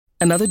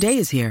Another day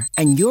is here,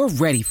 and you're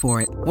ready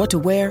for it. What to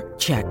wear?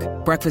 Check.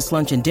 Breakfast,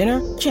 lunch, and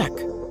dinner? Check.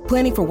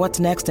 Planning for what's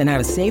next and how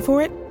to save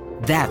for it?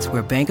 That's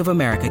where Bank of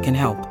America can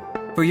help.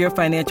 For your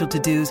financial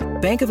to-dos,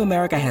 Bank of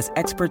America has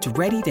experts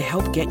ready to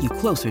help get you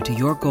closer to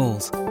your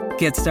goals.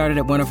 Get started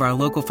at one of our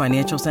local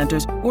financial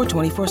centers or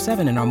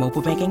 24/7 in our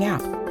mobile banking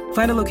app.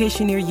 Find a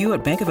location near you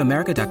at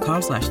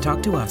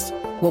bankofamerica.com/talktous.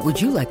 What would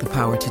you like the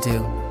power to do?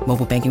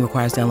 Mobile banking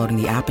requires downloading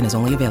the app and is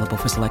only available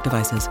for select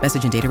devices.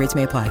 Message and data rates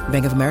may apply.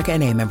 Bank of America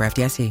N.A., member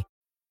FDIC.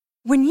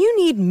 When you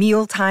need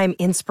mealtime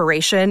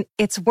inspiration,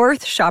 it's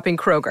worth shopping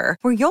Kroger,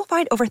 where you'll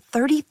find over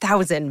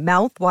 30,000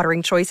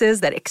 mouth-watering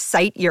choices that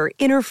excite your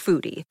inner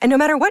foodie. And no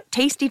matter what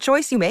tasty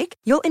choice you make,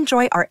 you'll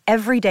enjoy our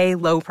everyday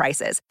low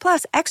prices,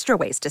 plus extra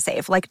ways to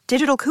save, like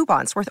digital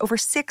coupons worth over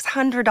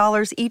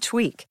 $600 each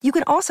week. You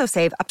can also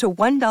save up to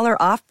 $1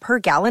 off per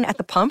gallon at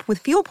the pump with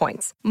fuel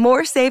points.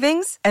 More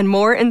savings and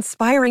more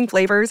inspiring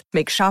flavors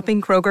make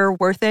shopping Kroger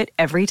worth it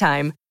every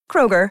time.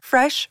 Kroger,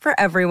 fresh for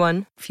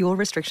everyone. Fuel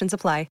restrictions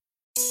apply.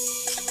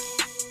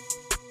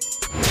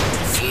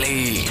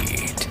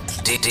 Fleet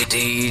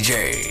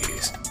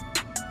DJs.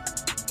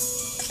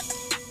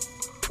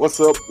 What's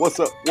up? What's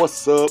up?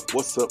 What's up?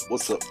 What's up?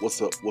 What's up?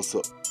 What's up? What's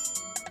up?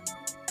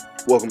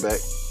 Welcome back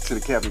to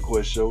the Captain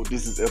Quest Show.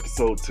 This is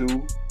episode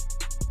 2.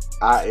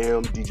 I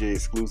am DJ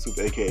Exclusive,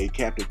 aka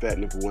Captain Fat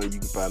Nipple One. You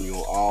can find me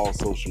on all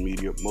social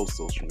media, most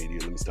social media.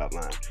 Let me stop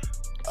lying.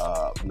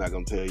 I'm not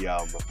gonna tell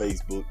y'all my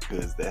Facebook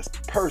because that's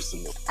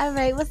personal. All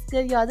right, what's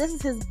good, y'all? This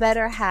is his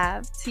better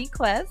half,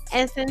 T-Quest.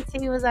 And since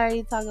he was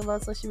already talking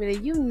about social media,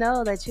 you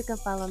know that you can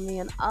follow me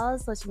on all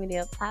social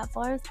media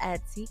platforms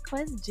at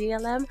T-Quest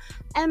GLM.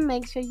 And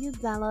make sure you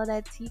download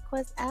that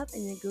T-Quest app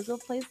in your Google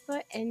Play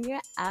Store and your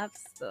App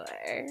Store.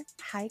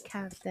 Hi,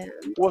 Captain.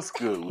 What's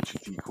good with you,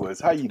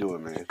 T-Quest? How you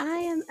doing, man? I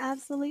am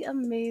absolutely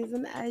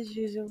amazing as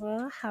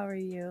usual. How are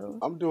you?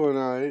 I'm doing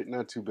all right,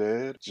 not too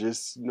bad.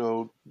 Just,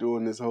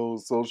 doing this whole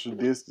social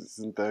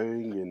distancing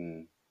thing,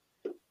 and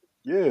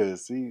yeah,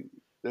 see,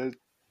 that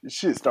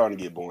shit's starting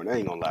to get boring. I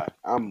ain't gonna lie.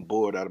 I'm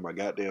bored out of my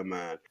goddamn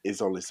mind.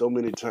 It's only so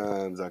many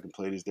times I can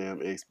play this damn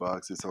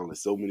Xbox. It's only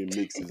so many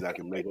mixes I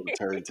can make on the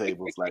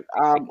turntables. Like,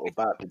 I'm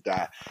about to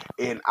die.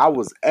 And I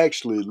was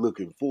actually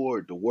looking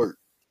forward to work.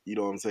 You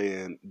know what I'm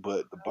saying?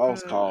 But the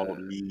boss called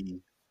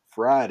me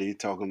Friday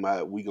talking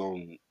about we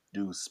gonna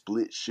do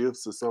split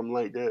shifts or something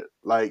like that.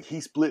 Like,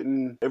 he's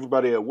splitting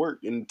everybody at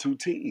work into 2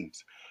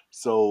 teams.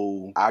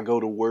 So I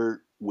go to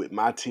work with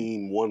my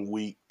team one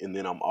week, and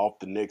then I'm off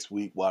the next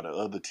week while the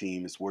other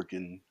team is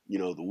working,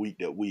 the week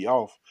that we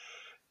off.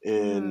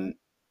 And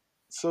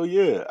so,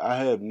 yeah, I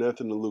have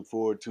nothing to look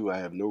forward to. I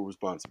have no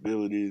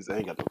responsibilities. I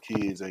ain't got no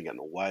kids. I ain't got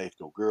no wife,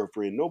 no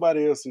girlfriend,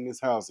 nobody else in this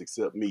house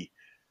except me.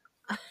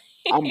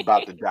 I'm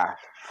about to die.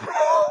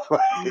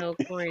 No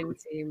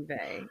quarantine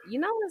bay. You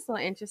know what's so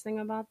interesting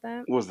about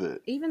that? What's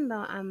that? Even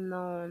though I'm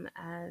known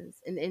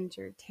as an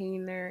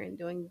entertainer and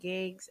doing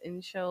gigs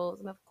and shows,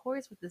 and of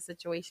course with the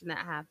situation that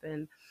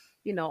happened,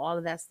 all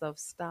of that stuff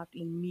stopped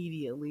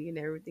immediately and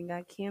everything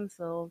got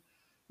canceled.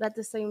 But at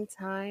the same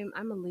time,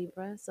 I'm a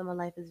Libra, so my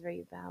life is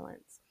very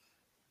balanced.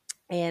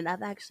 And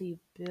I've actually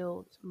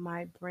built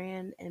my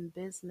brand and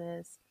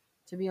business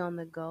to be on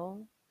the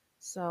go.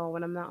 So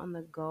when I'm not on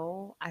the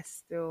go, I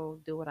still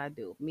do what I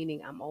do,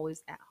 meaning I'm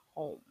always at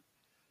home,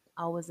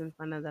 always in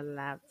front of the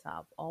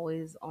laptop,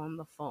 always on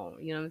the phone.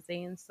 You know what I'm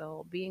saying?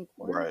 So being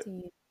Right.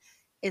 quarantined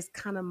is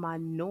kind of my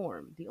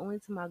norm. The only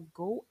time I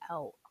go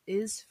out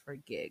is for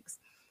gigs.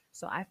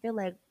 So I feel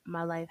like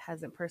my life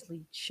hasn't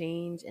personally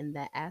changed in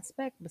that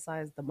aspect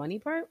besides the money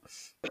part.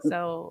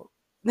 So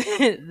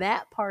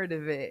that part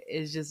of it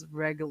is just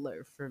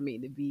regular for me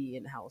to be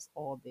in the house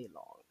all day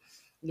long.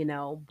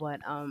 But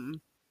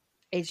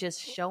it's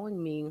just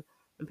showing me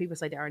when people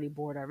say they're already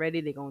bored already,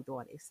 they're going through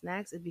all their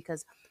snacks, is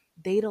because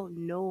they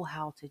don't know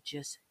how to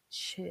just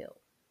chill.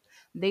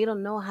 They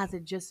don't know how to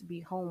just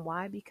be home.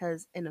 Why?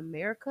 Because in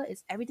America,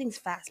 everything's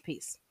fast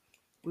paced.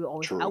 We're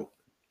always True. out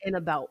and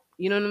about.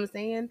 You know what I'm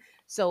saying?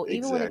 So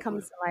even when it Exactly.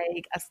 comes to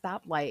like a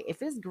stoplight,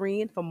 if it's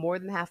green for more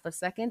than half a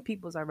second,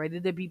 people's are ready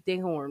to beat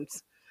their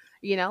horns.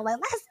 Like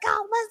let's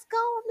go, let's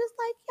go. I'm just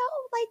like, yo,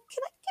 like,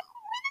 can I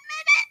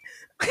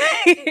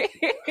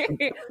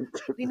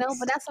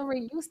but that's what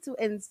we're used to.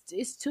 And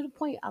it's to the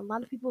point a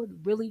lot of people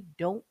really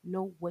don't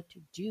know what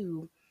to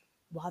do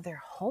while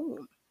they're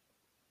home.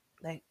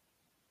 Like,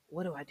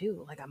 what do I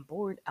do? Like, I'm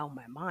bored out of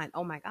my mind.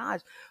 Oh my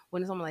gosh.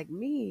 When someone like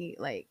me,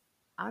 like,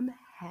 I'm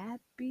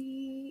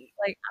happy.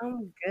 Like,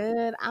 I'm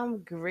good.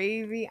 I'm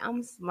gravy.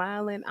 I'm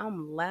smiling.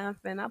 I'm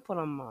laughing. I put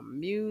on my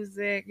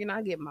music.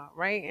 I get my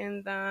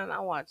writing done. I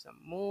watch a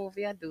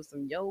movie. I do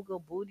some yoga,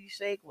 booty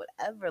shake,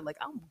 whatever. Like,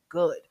 I'm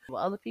good.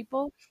 Well, other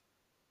people,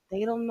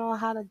 they don't know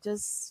how to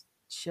just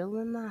chill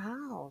in the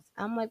house.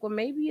 I'm like, well,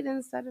 maybe you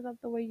didn't set it up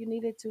the way you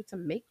needed to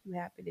make you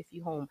happy if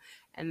you home.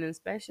 And then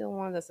especially the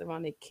ones that's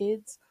around their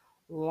kids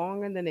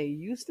longer than they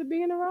used to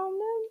being around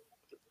them.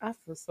 I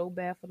feel so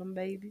bad for them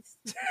babies.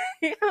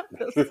 I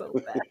feel so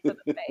bad for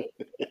the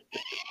babies.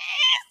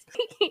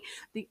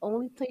 The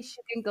only place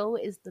you can go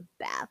is the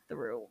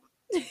bathroom.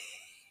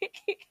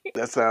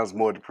 That sounds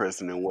more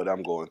depressing than what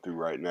I'm going through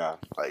right now.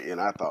 Like,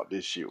 and I thought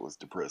this shit was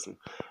depressing.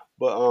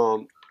 But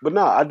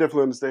no, I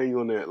definitely understand you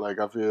on that. Like,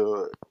 I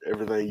feel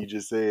everything you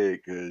just said.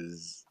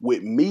 Because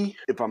with me,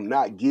 if I'm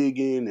not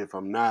gigging, if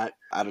I'm not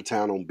out of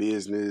town on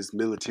business,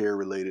 military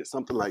related,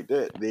 something like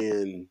that,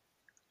 then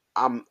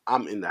I'm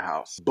in the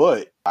house.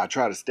 But I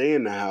try to stay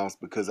in the house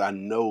because I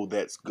know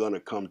that's gonna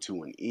come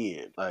to an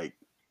end. Like,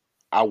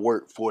 I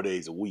work 4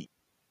 days a week.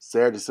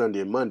 Saturday,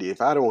 Sunday, and Monday.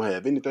 If I don't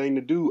have anything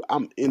to do,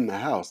 I'm in the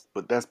house.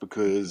 But that's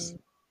because Mhm.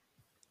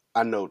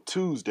 I know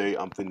Tuesday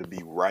I'm finna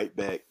be right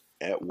back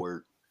at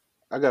work.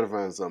 I gotta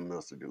find something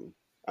else to do.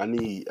 I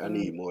need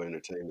more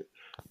entertainment.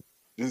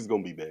 This is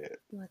gonna be bad.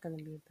 Not gonna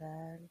be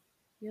bad.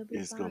 You'll be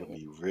It's gonna fine.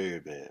 be very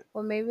bad.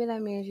 Well, maybe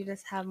that means you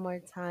just have more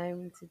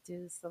time to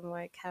do some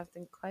like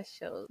Captain Quest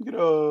shows. We could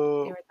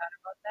You ever thought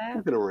about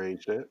we that? can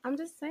arrange that. I'm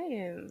just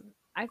saying.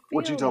 I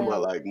What you feel talking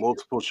about? that Like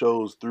multiple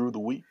shows through the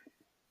week?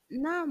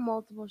 not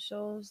multiple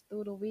shows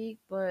through the week,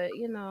 but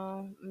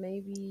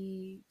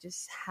maybe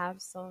just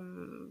have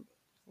some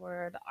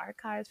for the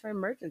archives for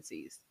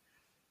emergencies,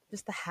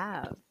 just to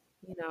have,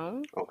 you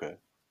know. Okay.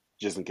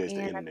 Just in case the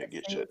And at the internet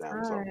gets same shut down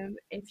or something. time,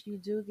 if you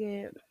do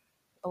get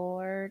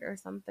bored or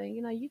something,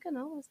 you can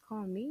always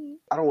call me.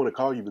 I don't want to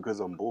call you because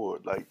I'm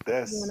bored. Like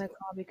You want that's to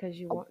call because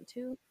you want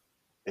to.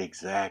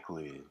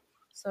 exactly.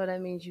 So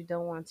that means you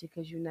don't want to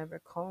because you never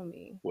call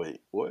me.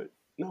 Wait, what?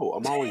 No,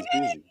 I'm always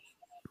busy.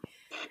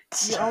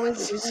 You're always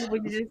busy,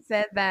 but you just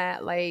said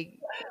that like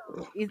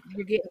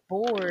you're getting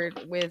bored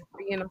with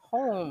being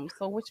home.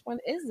 So which one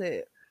is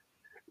it?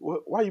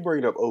 Why you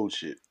bringing up old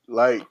shit?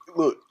 Like,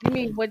 look, You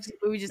mean what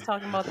we were just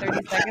talking about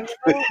 30 seconds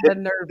ago? The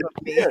nerve of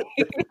me. yeah,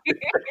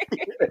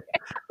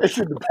 that's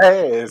in the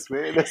past,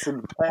 man. That's in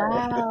the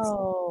past.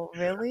 Wow,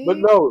 But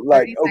really? no,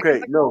 like, 30 seconds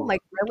okay, ago? no,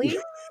 Like really?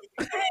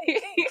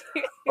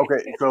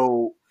 okay.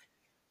 So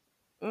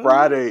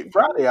Mm,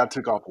 Friday, I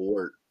took off of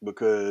work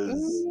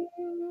because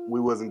we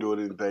mm. wasn't doing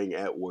anything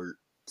at work.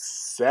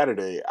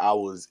 Saturday, I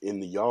was in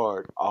the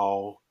yard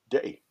all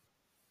day,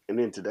 and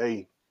then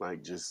today,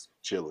 like, just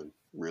chilling,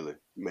 really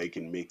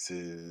making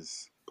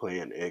mixes,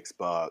 playing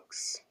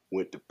Xbox.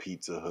 Went to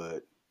Pizza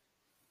Hut.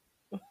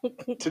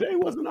 Today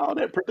wasn't all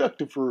that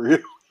productive for real.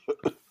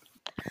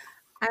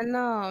 I know.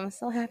 I'm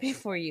so happy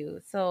for you.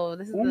 So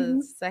this is the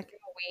Mhm. second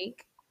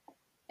week,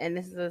 and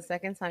this is the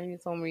second time you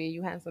told me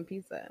you had some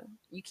pizza.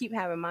 You keep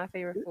having my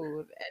favorite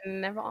food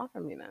and never offer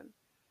me none.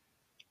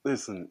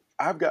 Listen,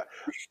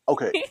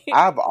 okay.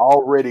 I've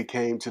already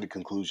came to the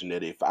conclusion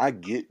that if I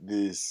get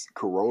this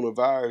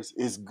coronavirus,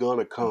 it's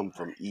gonna come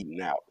from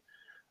eating out.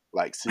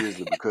 Like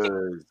seriously,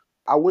 because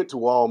I went to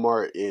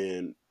Walmart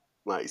and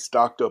like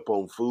stocked up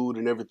on food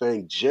and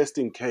everything just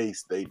in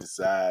case they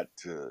decide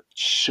to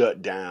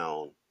shut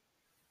down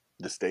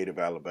the state of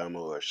Alabama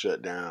or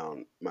shut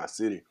down my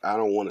city. I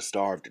don't want to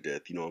starve to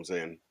death, you know what I'm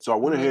saying? So I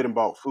went ahead Hmm. and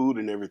bought food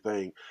and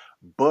everything,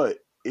 but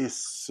it's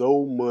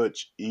so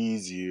much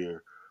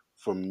easier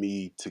for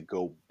me to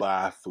go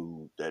buy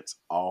food that's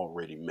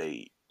already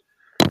made.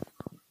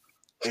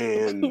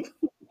 And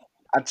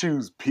I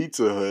choose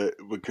Pizza Hut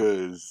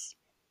because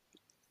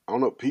I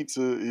don't know,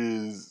 pizza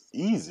is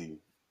easy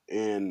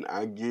and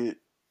I get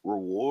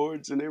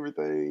rewards and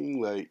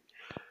everything. Like,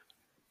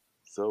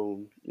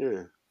 so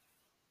yeah.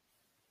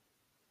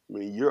 I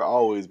mean, you're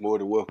always more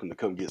than welcome to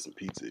come get some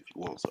pizza if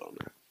you want some.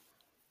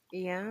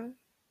 Yeah.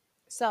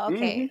 So Mm-hmm.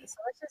 okay. So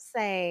let's just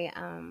say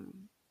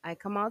I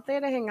come out there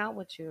to hang out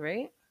with you,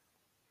 right?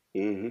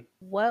 Mm-hmm.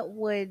 What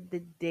would the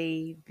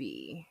day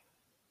be?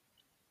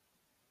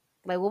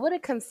 Like what would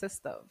it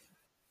consist of?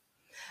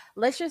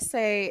 Let's just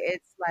say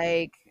it's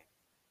like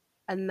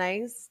a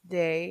nice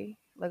day,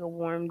 like a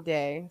warm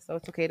day. So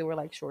it's okay to wear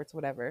like shorts,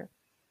 whatever.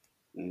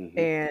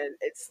 Mm-hmm. And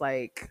it's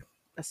like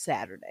a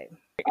Saturday.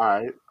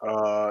 All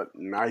right.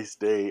 Nice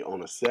day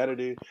on a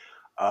Saturday.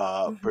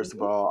 First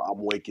of Hmm. all,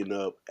 I'm waking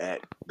up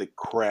at the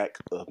crack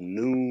of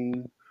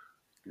noon.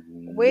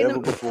 Wait a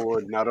Never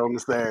before, not on a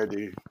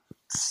Saturday.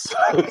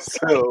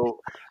 So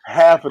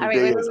half of the All right,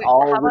 day wait, wait, is wait.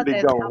 How about already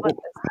this? How gone. about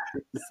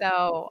this?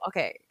 So,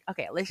 okay.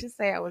 Let's just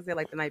say I was there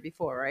like the night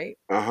before, right?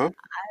 Uh-huh.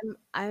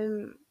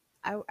 I'm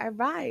I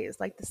rise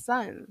like the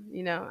sun.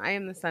 I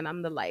am the sun.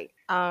 I'm the light.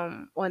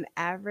 On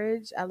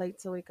average, I like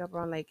to wake up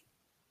around like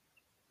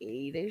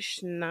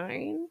 8ish,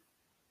 9.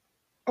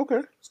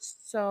 Okay.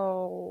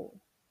 So,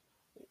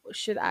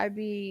 should I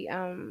be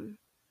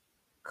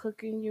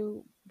cooking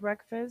you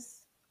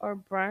breakfast or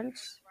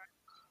brunch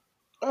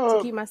to Uh,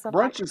 keep myself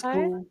Brunch is occupied?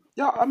 cool.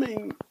 Yeah, I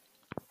mean,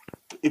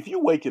 if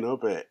you're waking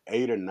up at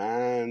 8 or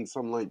 9,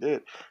 something like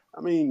that,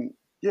 I mean,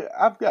 yeah,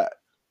 I've got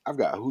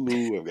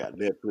Hulu, I've got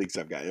Netflix,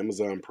 I've got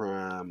Amazon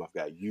Prime, I've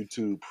got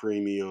YouTube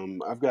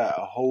Premium, I've got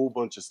a whole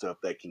bunch of stuff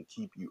that can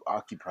keep you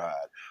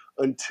occupied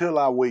until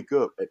I wake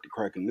up at the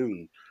crack of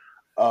noon.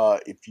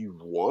 If you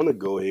want to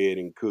go ahead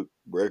and cook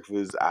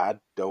breakfast, I'm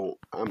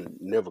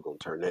never gonna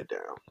turn that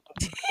down.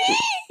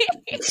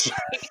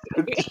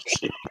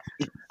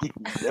 You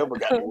never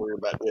got to worry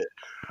about that.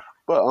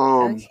 But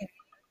Okay.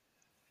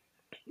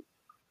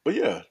 But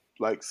yeah,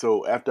 like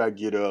so after I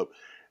get up,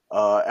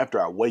 after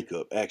I wake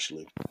up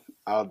actually,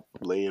 I'll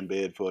lay in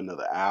bed for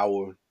another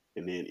hour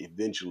and then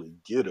eventually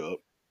get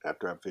up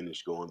after I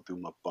finish going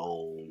through my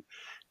phone,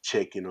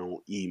 checking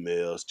on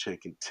emails,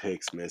 checking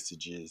text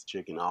messages,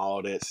 checking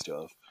all that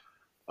stuff.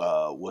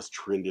 What's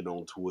trending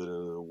on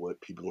Twitter,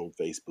 what people on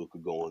Facebook are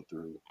going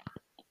through.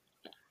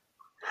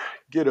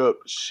 Get up,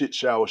 shit,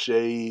 shower,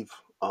 shave,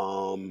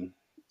 and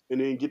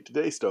then get the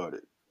day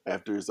started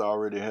after it's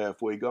already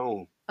halfway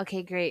gone.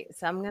 Okay, great.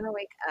 So I'm gonna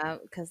wake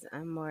up because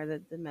I'm more the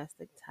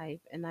domestic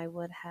type, and I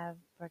would have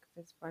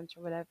breakfast, brunch,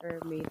 or whatever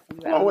made for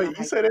you. I Oh don't know wait, how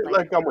you you say that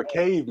like like I'm a it.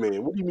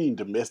 caveman. What do you mean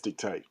domestic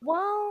type?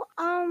 Well,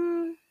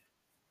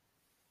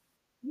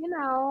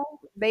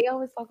 they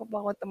always talk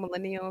about with the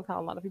millennials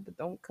how a lot of people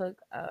don't cook.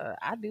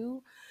 I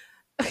do.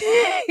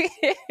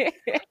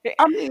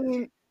 I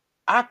mean,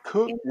 I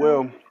cook You know,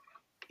 well.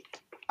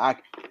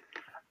 I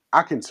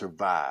I can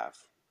survive.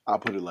 I'll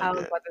put it I like was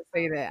that. about to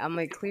say that. I'm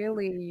like,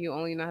 clearly you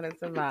only know how to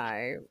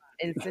survive.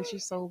 And since you're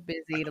so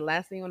busy, the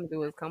last thing you want to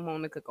do is come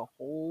home and cook a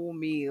whole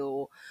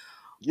meal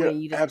Yeah,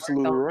 when you just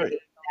worked absolutely all right. day.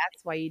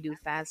 That's why you do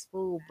fast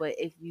food. But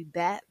if you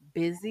that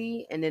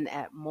busy and then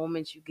at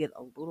moments you get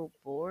a little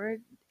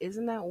bored,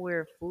 isn't that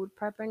where food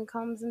prepping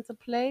comes into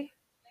play?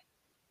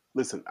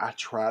 Listen, I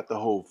tried the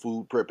whole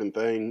food prepping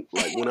thing.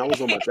 Like when I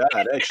was on my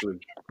diet, actually,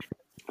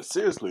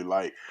 seriously,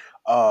 like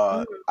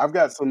Mhm. I've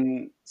got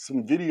some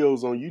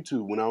videos on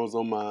YouTube when I was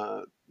on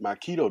my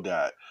keto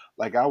diet.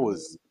 Like I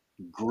was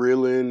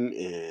grilling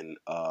and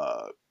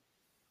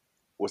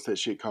what's that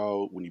shit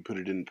called when you put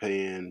it in the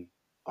pan?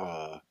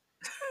 Uh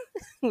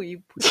When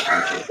you put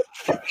it in the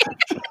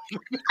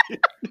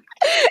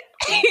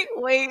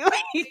wait,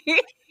 wait.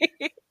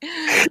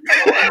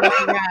 Oh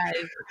my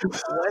gosh.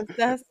 What's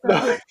that stuff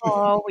no,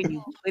 called when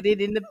you put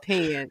it in the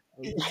pan?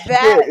 yeah,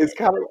 That it's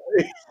kind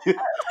of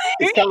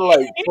it's kind of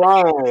like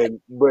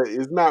frying, but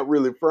it's not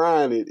really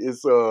frying it.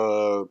 It's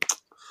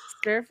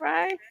stir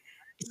fry?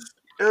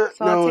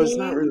 no, it's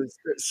not Sauteing? really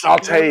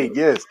What sauteed. is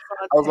Yes,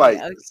 I was saute?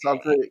 like Okay.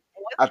 sauteed.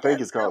 What's I think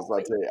that it's called sound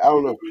when you sauteed. I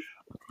don't put know, it in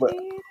but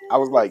the I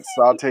was pan? like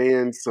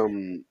sauteing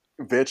some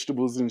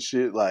vegetables and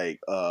shit, like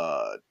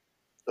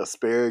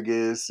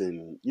asparagus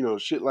and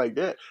shit like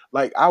that.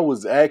 Like I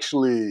was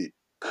actually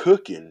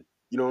cooking.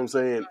 You know what I'm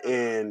saying?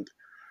 And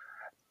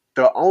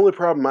the only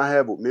problem I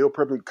have with meal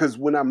prepping, because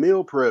when I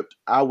meal prepped,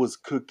 I was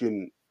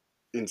cooking,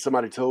 and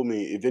somebody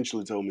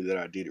eventually told me that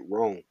I did it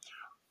wrong.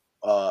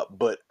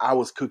 But I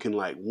was cooking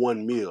like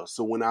one meal.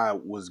 So when I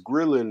was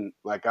grilling,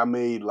 like I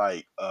made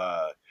like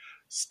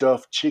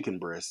stuffed chicken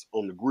breasts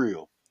on the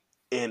grill,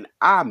 and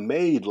I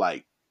made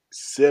like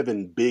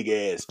seven big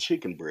ass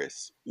chicken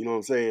breasts. You know what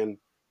I'm saying?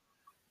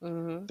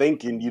 Mhm.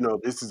 Thinking,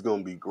 this is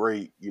gonna be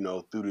great,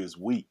 through this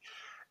week.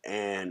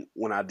 And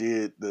when I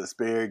did the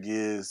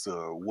asparagus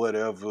or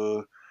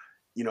whatever,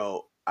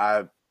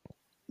 I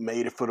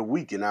made it for the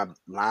week and I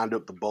lined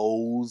up the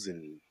bowls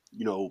and,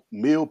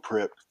 meal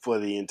prepped for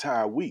the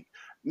entire week.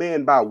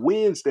 Man, by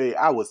Wednesday,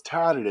 I was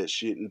tired of that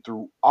shit and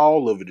threw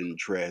all of it in the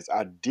trash.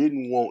 I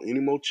didn't want any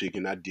more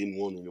chicken. I didn't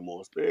want any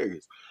more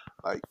asparagus.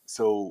 Like,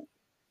 so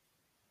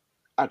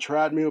I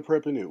tried meal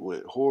prepping. It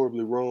went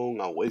horribly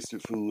wrong. I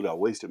wasted food. I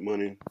wasted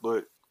money.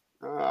 But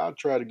I'll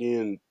try it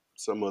again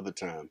some other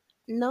time.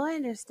 No, I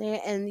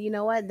understand. And you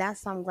know what?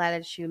 That's I'm glad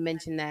that you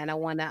mentioned that. And I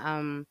want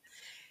to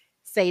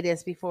say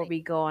this before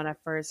we go on our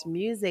first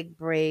music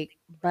break,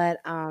 but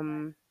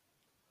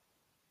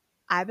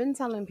I've been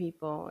telling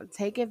people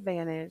take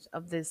advantage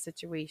of this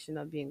situation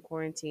of being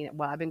quarantined.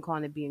 Well, I've been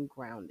calling it being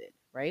grounded,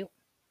 right?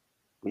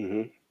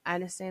 Hmm. I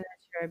understand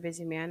that you're a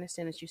busy man. I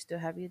understand that you still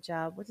have your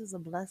job, which is a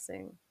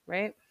blessing,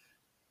 right?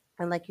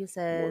 And like you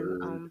said,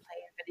 Word. playing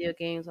video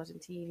games, watching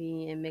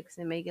TV, and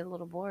mixing may get a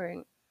little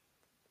boring.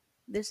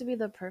 This would be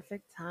the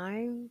perfect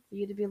time for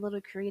you to be a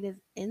little creative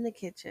in the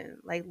kitchen.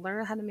 Like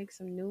learn how to make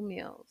some new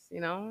meals,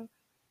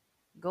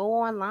 Go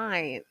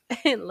online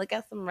and look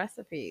at some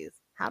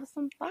recipes. Have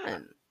some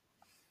fun.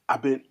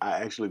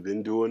 I actually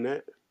been doing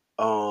that.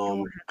 And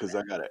what Cause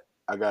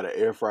I got an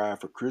air fryer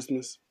for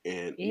Christmas,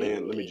 and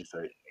man, let me happened? just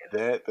say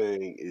that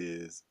thing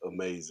is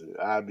amazing.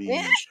 I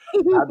be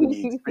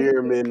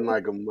experimenting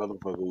like a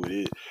motherfucker with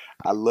it.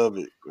 I love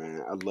it,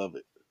 man. I love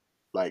it.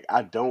 Like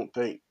I don't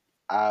think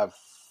I've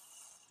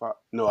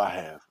no, I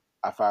have.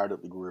 I fired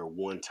up the grill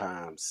one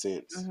time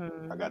since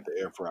I got Mhm. the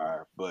air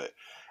fryer, but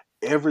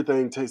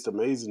everything tastes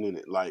amazing in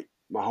it. Like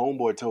my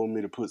homeboy told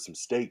me to put some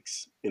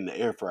steaks in the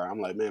air fryer.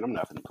 I'm like, man, I'm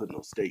not gonna put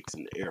no steaks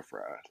in the air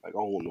fryer. Like I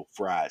don't want no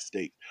fried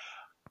steak.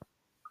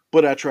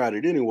 But I tried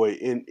it anyway,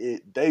 and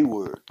they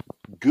were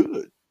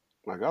good.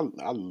 Like I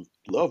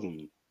love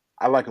them.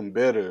 I like them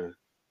better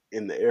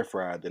in the air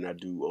fryer than I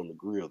do on the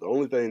grill. The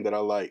only thing that I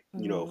like,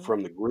 Mhm.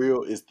 from the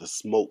grill is the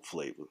smoke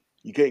flavor.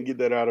 You can't get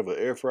that out of an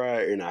air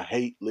fryer, and I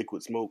hate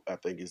liquid smoke. I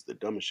think it's the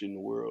dumbest shit in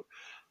the world.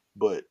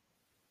 But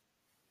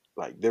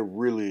like they're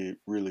really,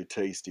 really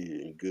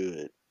tasty and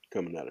good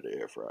coming out of the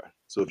air fryer.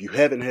 So if you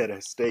haven't had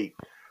a steak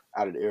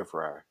out of the air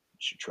fryer, you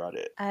should try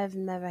that. I've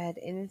never had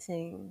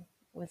anything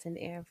with an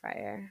air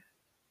fryer.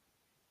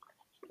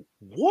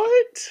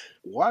 What?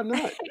 Why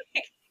not?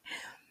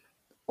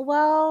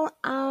 Well,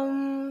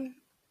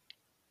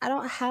 I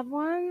don't have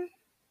one.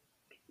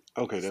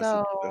 Okay,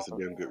 So that's a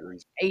damn good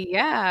reason.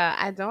 yeah,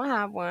 I don't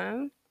have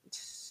one.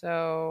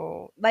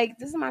 So like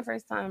this is my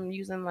first time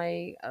using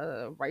like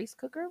a rice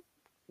cooker.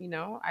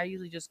 I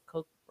usually just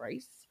cook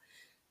rice.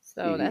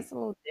 So Hmm. that's a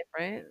little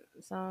different.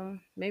 So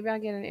maybe I'll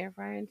get an air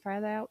fryer and try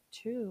that out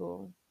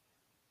too.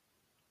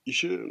 You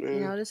should,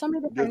 man. There's so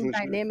many different Definitely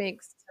should.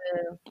 dynamics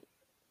to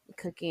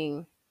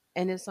cooking,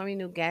 and there's so many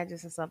new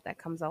gadgets and stuff that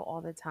comes out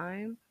all the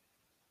time.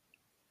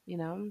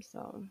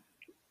 So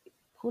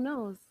who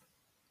knows?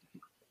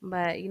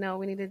 But what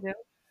we need to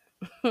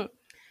do?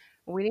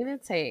 We need to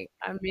take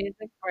a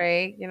music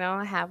break,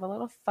 have a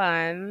little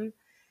fun.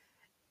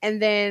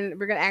 And then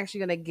we're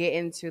gonna get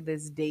into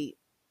this date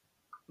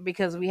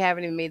because we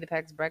haven't even made the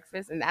Pax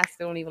breakfast and I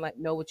still don't even like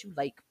know what you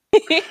like.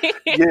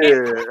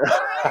 Yeah.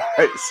 All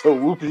right, so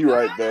we'll be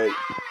right back.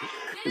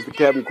 It's the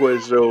Captain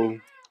Quest Show,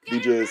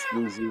 DJ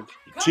exclusive,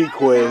 T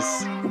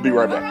Quest. We'll be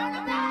right back.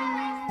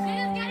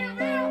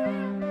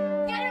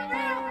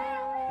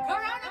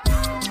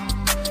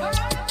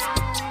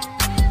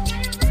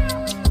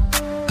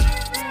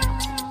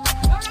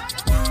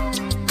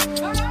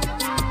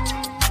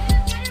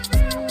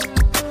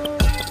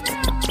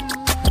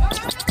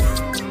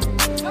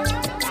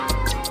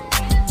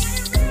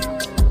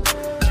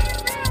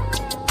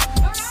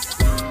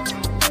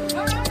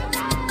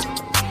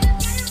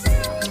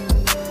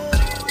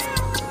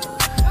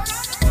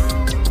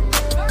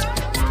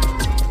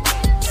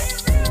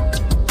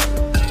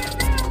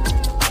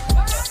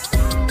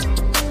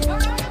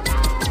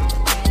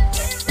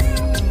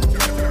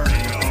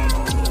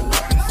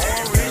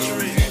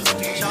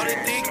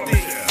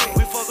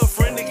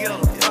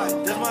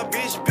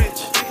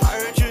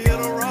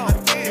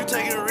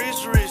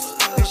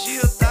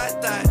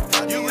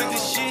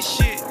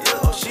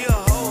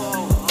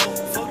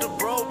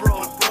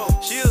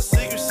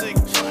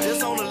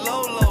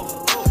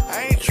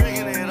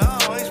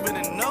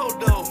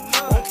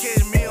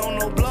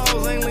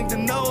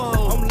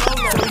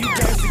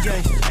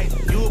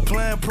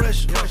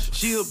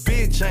 She a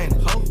big chain.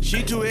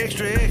 She too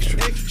extra.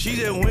 She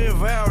just went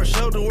viral,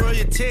 showed the world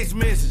your text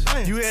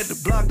message. You had to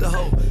block the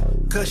hoe,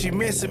 cause she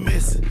missing.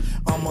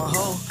 I'm a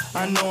hoe,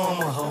 I know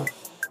I'm a hoe.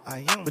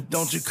 I am. But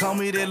don't you call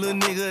me that little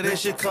nigga, that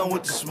shit come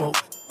with the smoke.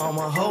 I'm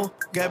a hoe,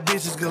 got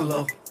bitches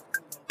galore.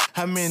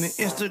 How many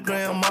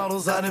Instagram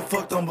models I done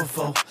fucked on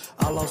before?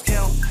 I lost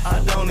count, I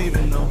don't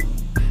even know.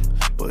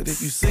 But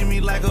if you see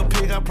me like a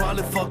pig, I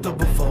probably fucked her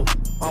before.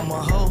 I'm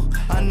a hoe,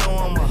 I know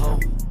I'm a hoe.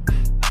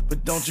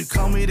 But don't you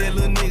call me that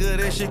little nigga,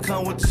 that shit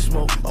come with the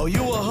smoke. Oh,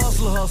 you a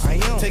hustler. I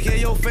am. Take care of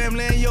your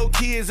family and your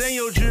kids and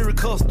your jewelry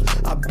custom.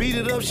 I beat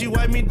it up, she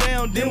wipe me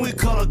down, then we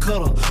cut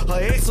her. Her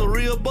ex a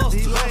real buster,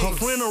 her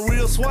friend a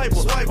real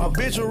swiper. My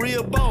bitch a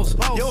real boss.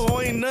 Yo,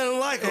 hoe ain't nothing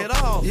like her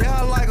at all. Yeah,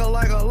 I like her.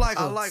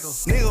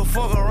 Nigga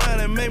fuck around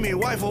and make me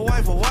wife a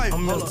wife.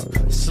 I'm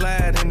Mr.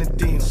 Slide in the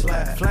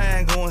DM,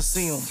 flying, go and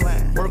see him.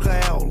 Work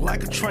her out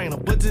like a trainer,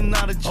 but then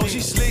not a G. Oh, she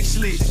slick.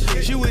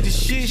 She with the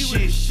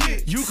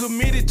shit. You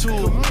committed to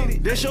her.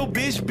 That's your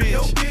bitch.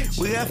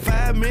 We got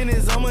 5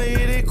 minutes, I'ma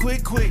hit it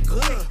quick.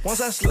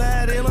 Once I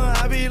slide in her,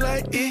 I be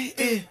like,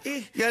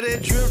 Got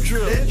that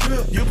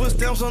drip. You put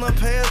stamps on her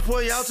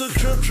passport, y'all took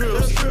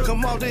trips.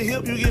 Come off the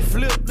hip, you get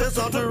flipped, that's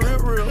off the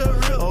rip.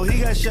 Oh,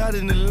 he got shot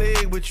in the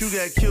leg, but you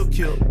got killed.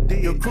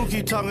 Your crew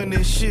keep talking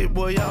this shit,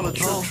 boy, y'all a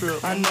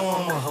trip. I know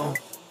I'm a hoe.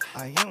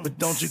 I am. But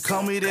don't you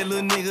call me that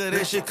little nigga,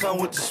 that shit come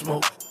with the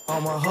smoke.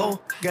 I'm a hoe,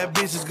 got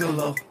bitches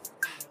galore.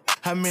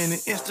 How many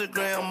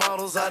Instagram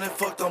models I done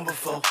fucked on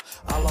before?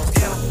 I lost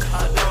count,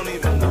 I don't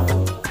even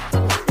know.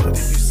 But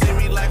if you see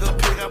me like a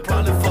pig, I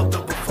probably fucked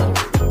up before.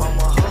 I'm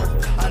a hoe,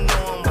 I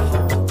know I'm a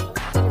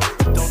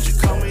hoe. Don't you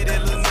call me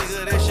that little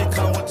nigga, that shit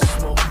come with the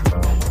smoke.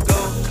 I'ma go,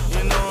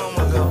 you know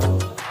I'ma go.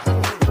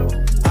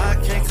 I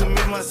can't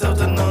commit myself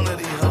to none of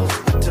these hoes.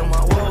 I tell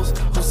my woes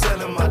who's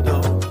selling my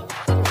dough.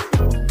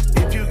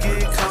 If you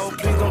get caught,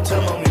 please don't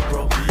tell on me,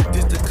 bro.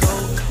 This the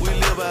code, we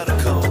live by the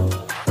code.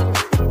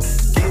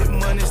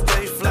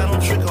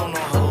 Trick on no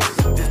hoes.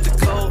 This the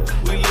code,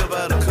 we live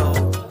by the code.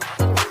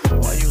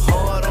 Why you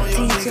hard on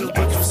your niggas,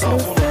 but you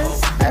soft on the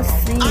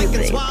hoes? I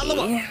can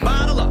swallow a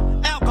bottle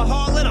of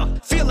alcohol in her.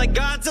 Feel like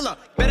Godzilla.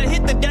 Better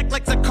hit the deck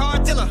like the car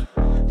dealer.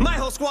 My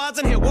whole squad's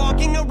in here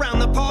walking around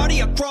the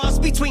party. A cross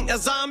between a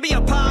zombie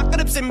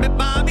apocalypse and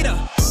Bobby the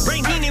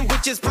brain healing,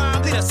 which is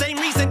probably the same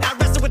reason I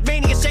wrestle with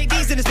mania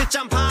shades in this bitch.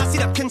 I'm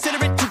posseed up.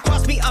 Consider it to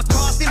cost me a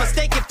costly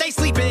mistake if they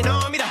sleeping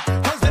on me. The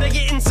hoes better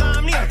get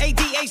insomnia.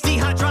 ADHD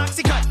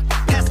hydroxy cut.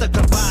 The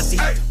Kabasi.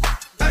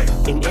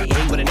 In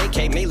AA with an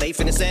AK melee,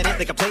 finna set it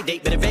like a play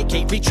date, better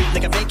vacate, retreat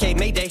like a vacay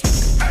Mayday.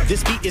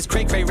 This beat is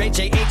cray, Ray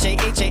J,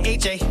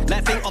 H-A,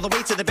 laughing all the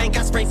way to the bank.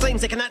 I spray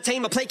flames, they cannot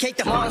tame or placate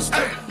the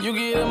monster. You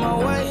get in my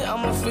way,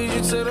 I'ma feed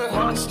you to the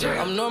monster.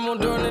 I'm normal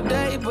during the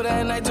day, but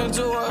at night turn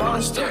to a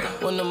monster.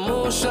 When the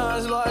moon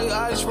shines like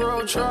ice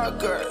road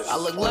truckers, I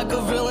look like a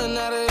villain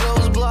out of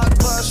those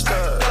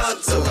blockbusters. Blood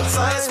to the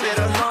fire, spit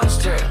a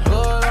monster.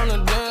 Blood on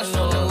the dance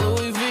floor, on the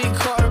Louis V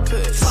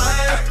carpet.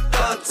 Fire,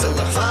 blood to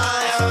the fire.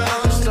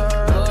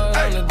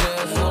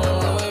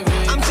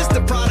 I'm just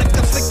a product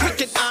of the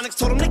cricket onyx.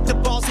 Told him lick the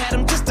balls, had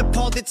him just a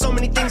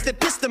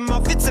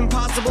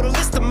impossible to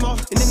list them all.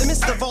 And in the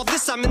midst of all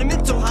this, I'm in a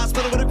mental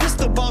hospital with a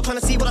crystal ball, trying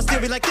to see what I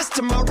still be like this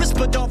tomorrow.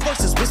 Risperdal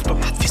versus whisper.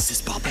 My fist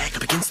is ball back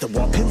up against the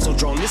wall, pencil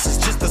drawn. This is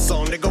just a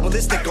song to go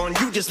ballistic on.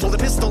 You just pulled a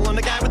pistol on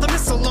the guy with a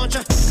missile launcher.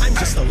 I'm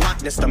just a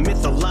Loch Ness, the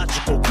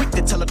mythological, quick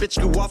to tell a bitch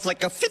you off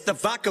like a fifth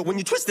of vodka. When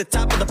you twist the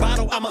top of the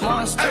bottle, I'm a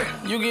monster.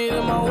 You get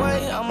in my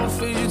way, I'ma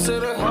feed you to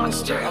the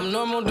monster. I'm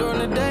normal during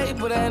the day,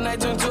 but at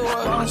night turn to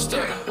a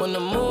monster. When the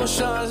moon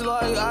shines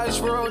like ice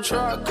road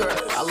trucker,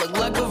 I look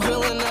like a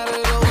villain out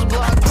of those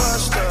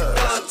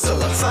blockbusters. till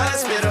the fire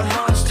spit a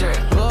monster.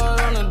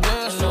 Blood on the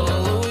dance floor,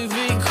 Louis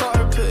V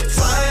carpet.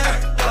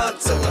 Fire,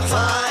 till the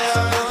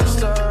fire.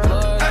 Monster.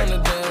 Blood on the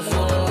dance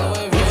floor,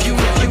 Louis V. If you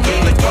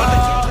gave it,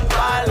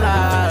 I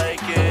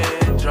like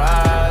it,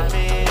 drive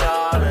me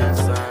all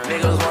insane.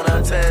 Niggas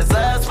wanna test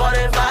us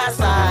 45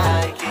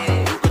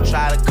 psyche. You could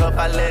try to cup,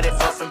 I let it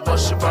up and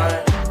bust your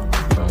brain.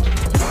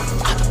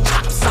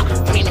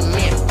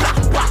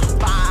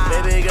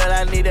 Baby girl,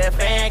 I need that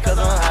fan, cause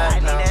I'm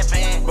hot now.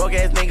 Broke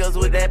ass niggas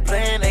with that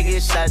plan, they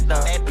get shot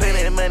down.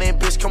 Plenty of money,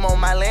 bitch, come on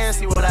my land,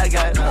 see what I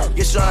got.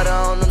 Get shorter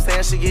on them,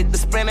 saying she get to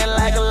spinning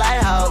like a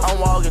lighthouse. I'm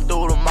walking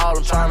through the mall,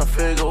 I'm trying to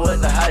figure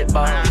what the hype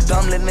about.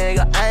 Dumb little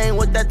nigga, I ain't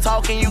with that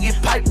talking, you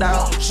get piped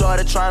down.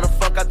 Shorty trying to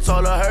fuck, I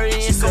told her hurry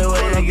and said,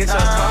 where you get your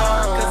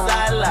car? Cause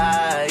I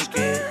like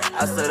it.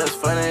 I said, that's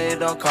funny, it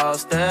don't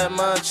cost that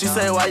much. She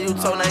said, why you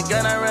told that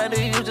gun, I'd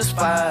rather you just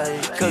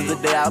fight. Cause the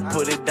day I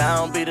put it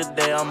down, be the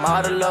day I'm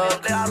out of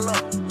luck.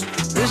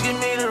 Bitch, give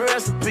me the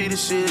recipe, the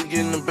shit is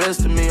getting the best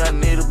of me. I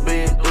need a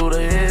bend through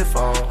the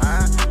headphone.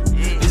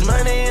 This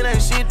money, it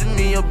ain't shit to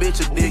me, your bitch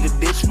a dig a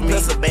ditch for me.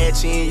 Plus a bad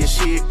chin, your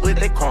shit with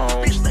that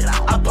chrome.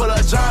 I pull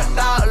a junk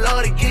dog,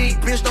 love the geek.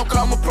 Bitch, don't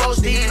come approach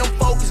these, don't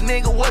focus,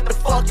 nigga, what the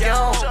fuck you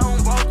on?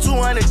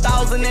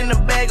 200,000 in the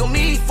bag on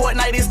me,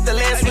 Fortnite is the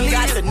last release.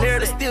 Got the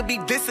nerve to still be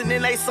dissing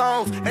in they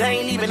songs, they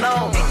ain't even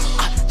on.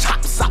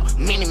 Chops out,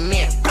 mini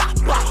man, blah,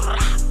 blah.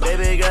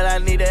 Baby girl, I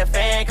need that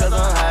fan, cause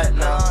I'm hot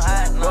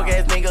now. Broke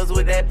ass niggas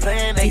with that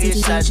plan, they get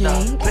shot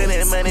down. Plenty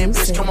of money,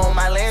 bitch, come on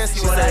my land,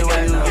 see what I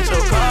got. Get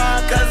your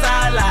car, cause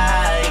I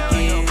like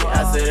it.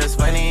 I said it's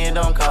funny, it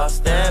don't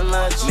cost that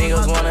much.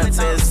 Niggas wanna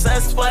test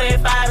us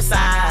 45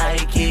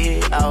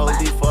 psyche. I hope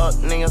these fuck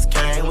niggas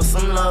came with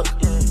some luck.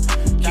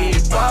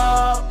 Keep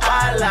up,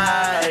 I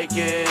like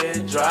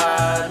it.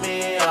 Drive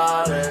me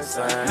all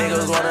insane.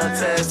 Niggas wanna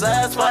test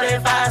us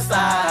 45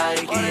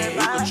 psyche. You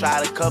can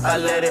try to cup, I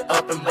let it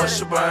up and bust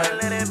your brain.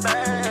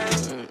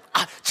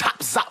 I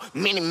chops out,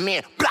 mini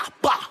man, blah,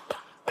 blah.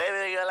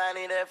 Baby girl, I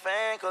need that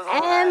fan, cause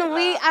I'm And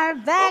we are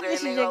back.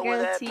 This is your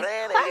girl T.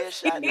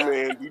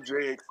 Man,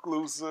 DJ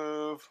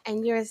exclusive.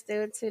 And you're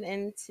still tuned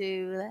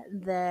into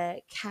the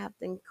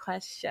Captain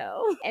Quest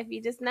show. If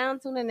you just now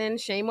tuning in,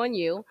 shame on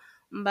you.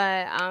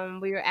 But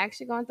we were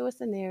actually going through a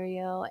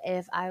scenario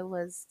if I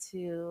was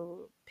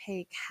to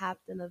pay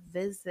Captain a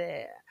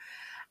visit.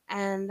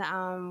 And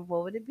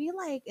what would it be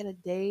like in a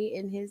day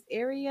in his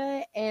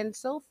area? And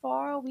so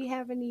far, we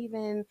haven't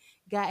even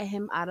gotten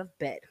him out of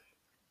bed.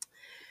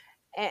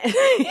 And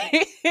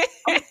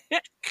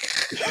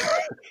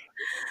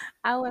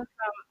I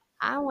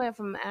went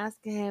from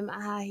asking him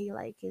how he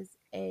like his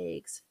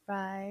eggs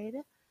fried,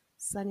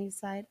 sunny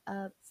side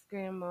up,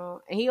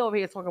 scrambled, and he over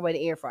here talking about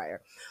the air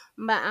fryer.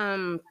 But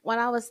when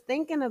I was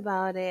thinking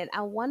about it,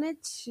 I wanted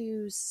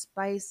to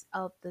spice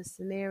up the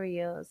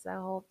scenarios. I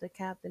hope the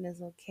captain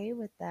is okay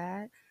with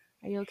that.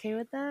 Are you okay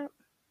with that?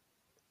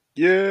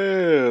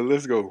 Yeah,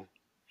 let's go.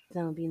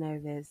 Don't be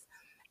nervous.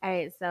 All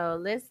right, so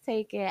let's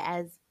take it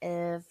as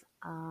if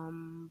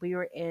we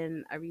were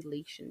in a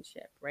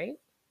relationship, right?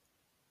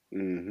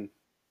 Mm-hmm.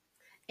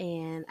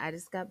 And I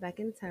just got back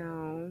in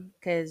town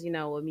because, you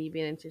know, with me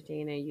being an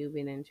entertainer, you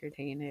being an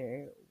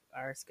entertainer,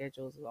 our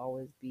schedules will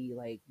always be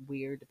like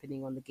weird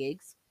depending on the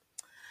gigs.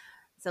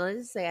 So let's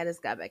just say I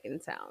just got back in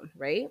town,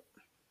 right?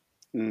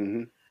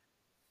 Mm-hmm.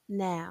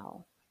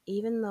 Now,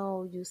 even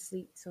though you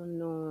sleep till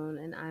noon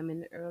and I'm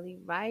an early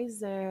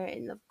riser,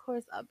 and of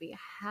course I'll be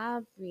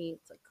happy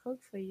to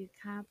cook for you,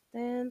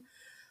 Captain,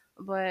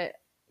 but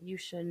you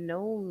should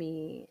know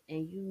me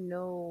and you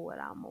know what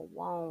I'm gonna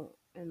want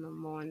in the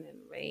morning,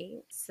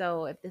 right?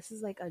 So if this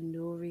is like a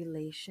new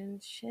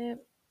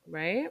relationship,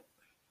 right?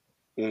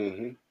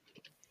 Mm-hmm.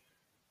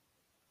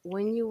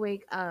 When you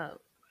wake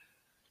up,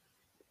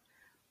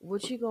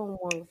 what you gonna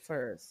want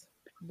first?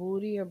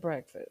 Booty or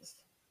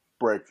breakfast?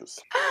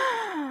 Breakfast.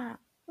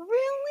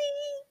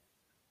 Really?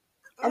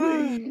 I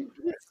mean,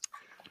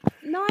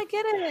 No, I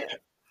get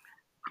it.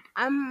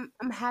 I'm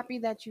happy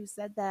that you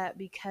said that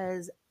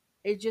because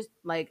it just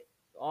like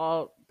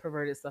all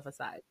perverted stuff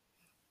aside,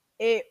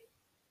 it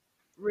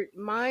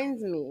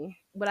reminds me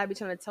what I be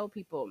trying to tell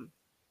people.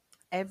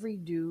 Every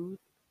dude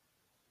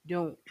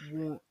don't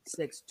want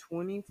sex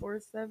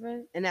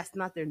 24/7, and that's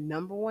not their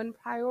number one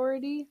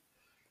priority.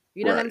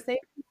 You know what I'm right. saying?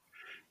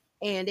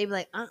 And they be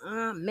like,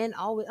 men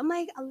always. I'm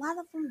like, a lot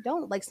of them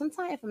don't. Like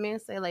sometimes if a man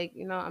say like,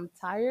 you know, I'm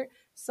tired,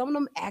 some of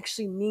them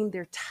actually mean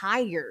they're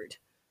tired.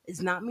 It's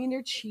not mean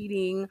they're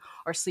cheating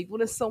or sleeping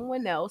with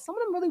someone else. Some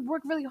of them really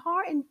work really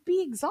hard and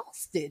be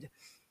exhausted.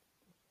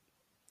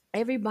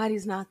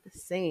 everybody's not the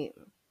same.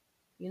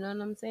 You know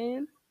what I'm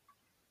saying?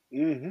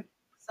 Hmm.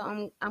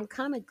 So I'm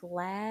kind of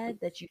glad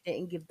that you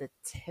didn't give the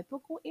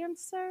typical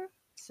answer. I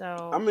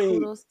So mean,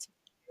 kudos to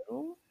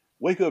you.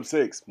 wake up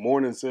sex,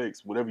 morning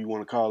sex, whatever you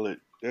want to call it.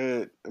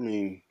 It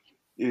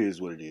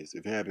is what it is.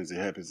 If it happens, it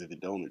happens. If it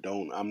don't, it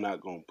don't. I'm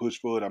not gonna push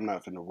for it. I'm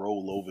not gonna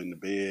roll over in the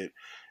bed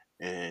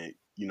and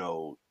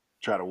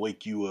try to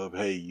wake you up.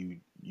 Hey, you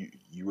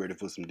ready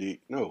for some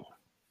dick? No,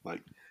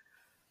 like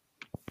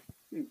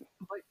But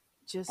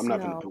I'm just not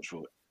gonna know, push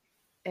for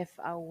it. if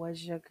I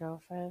was your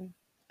girlfriend,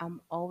 I'm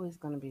always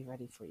gonna be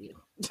ready for you.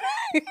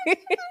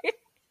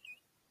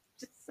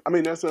 Just I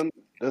mean, that's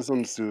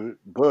understood,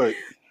 but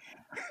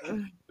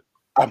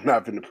I'm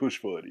not gonna push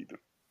for it either.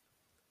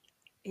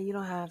 and you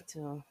don't have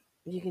to.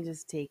 You can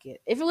just take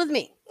it. If it was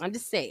me, I'm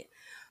just saying.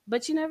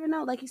 But you never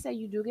know. Like you said,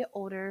 you do get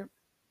older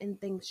and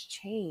things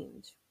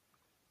change.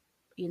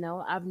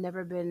 I've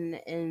never been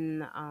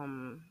in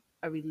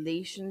a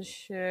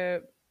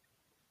relationship,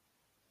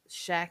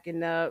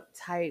 shacking up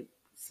type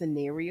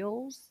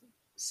scenarios.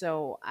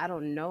 So I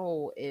don't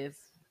know if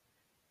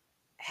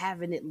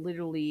having it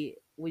literally,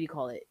 what do you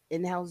call it,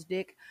 in-house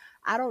dick.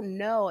 I don't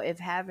know if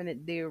having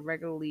it there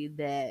regularly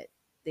that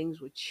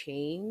things would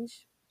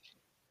change.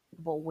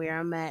 But where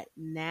I'm at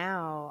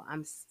now,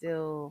 I'm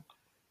still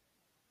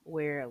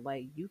where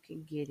like you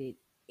can get it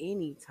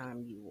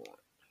anytime you want.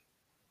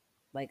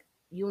 Like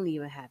you don't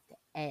even have to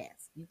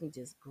ask. You can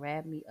just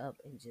grab me up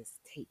and just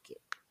take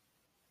it.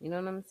 You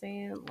know what I'm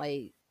saying?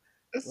 Like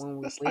That's when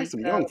we that's like wake some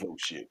young up, folk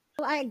shit.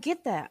 well, I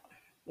get that,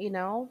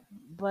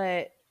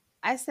 but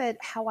I said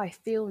how I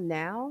feel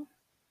now,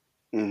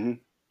 Hmm.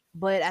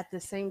 but at the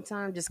same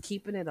time, just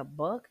keeping it a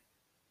buck,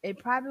 it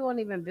probably won't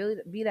even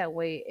be that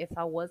way if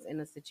I was in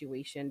a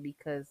situation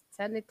because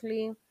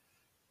technically,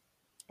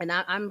 and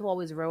I'm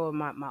always real with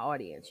my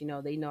audience.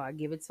 They know I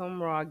give it to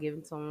them raw, I give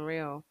it to them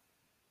real.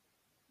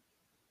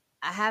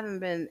 I haven't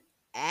been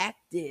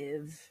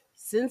active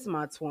since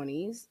my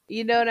 20s.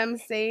 You know what I'm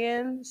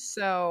saying?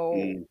 So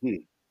Hmm.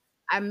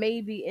 I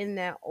may be in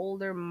that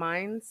older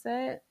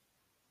mindset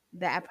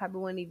that I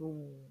probably wouldn't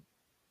even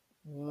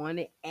want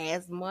it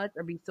as much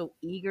or be so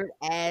eager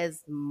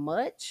as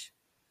much.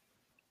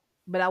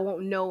 But I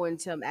won't know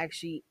until I'm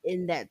actually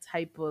in that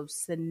type of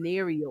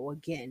scenario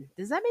again.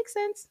 Does that make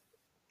sense?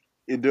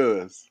 It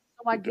does.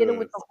 So I It get it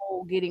with does. the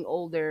whole getting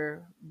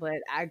older, but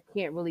I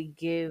can't really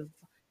give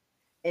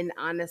an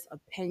honest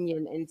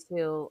opinion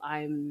until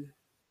I'm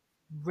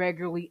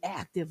regularly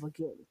active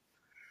again.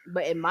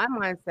 But in my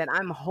mindset,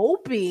 I'm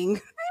hoping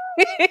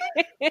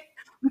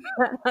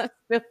I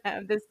still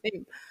have the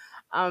same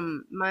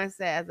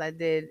mindset as I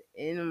did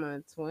in my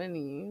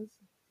 20s.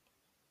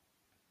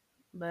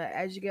 But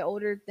as you get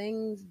older,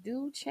 things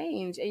do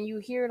change. And you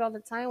hear it all the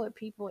time with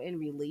people in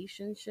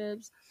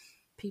relationships,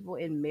 people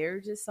in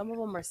marriages. Some of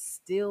them are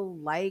still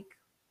like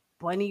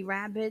bunny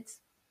rabbits.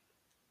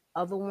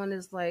 Other one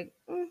is like,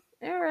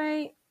 all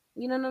right.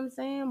 You know what I'm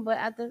saying? But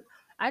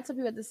I tell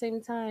people at the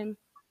same time,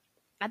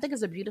 I think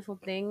it's a beautiful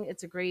thing.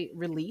 It's a great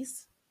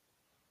release,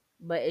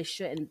 but it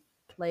shouldn't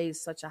play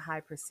such a high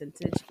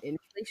percentage in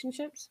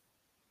relationships.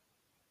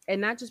 And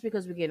not just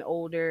because we're getting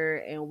older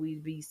and we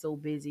be so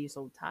busy,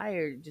 so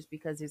tired, just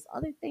because there's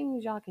other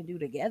things y'all can do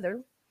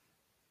together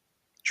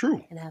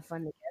True. and have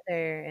fun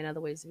together and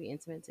other ways to be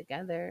intimate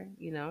together.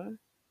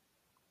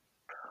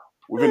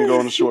 We're gonna go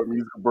on a short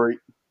musical break.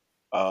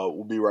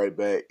 We'll be right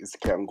back. It's the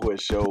Captain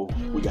Quest show.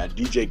 We got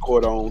DJ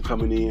Cordon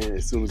coming in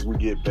as soon as we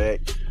get back.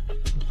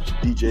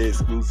 DJ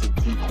exclusive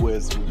T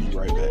Quest. We'll be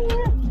right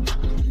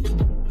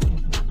back.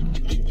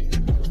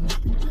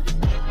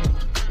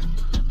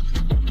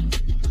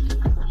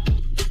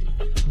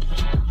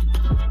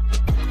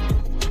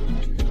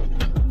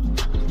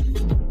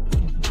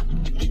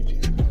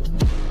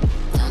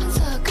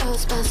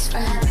 Best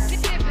friend.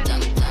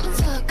 Turn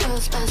into a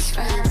girl's best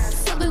friend.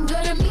 Something good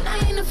at me, I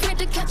ain't afraid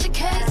to catch a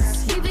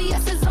case.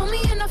 BBS is on me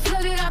and I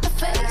flood it out the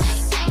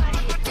face.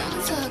 Turn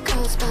into a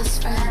girl's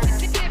best friend.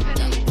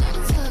 Turn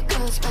into a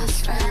girl's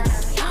best friend.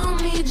 I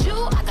don't need you,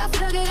 I got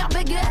flooded out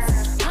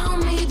baguettes. I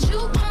don't need you,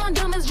 all my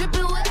diamonds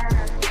dripping wet.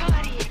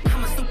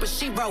 I'm a super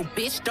shero,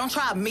 bitch, don't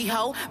try me,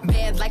 ho.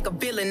 Bad like a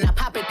villain, I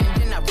pop it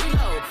and then I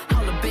reload.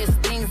 All the best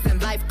things in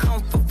life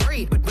come for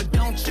free, but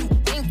don't you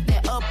think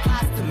that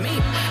applies to me?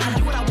 I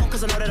do what I want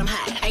cause I know that I'm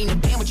hot. Ain't a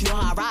damn what you know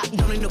how I rock.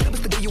 Don't need no clippers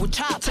to give you a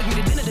chop. Took me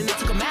to dinner, then I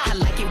took him out. I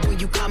like it when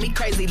you call me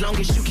crazy, long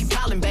as you keep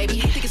calling, baby.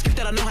 He think it's cute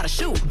that I know how to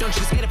shoot. Don't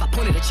you scared if I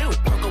pointed at you?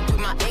 Broke up with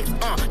my ex,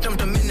 dumped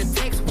them in the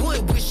text.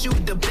 Would wish you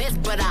the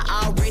best, but I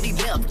already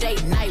left.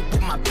 Date night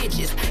with my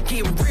bitches,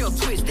 getting real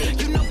twisted.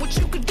 You know what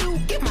you could do?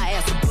 Give my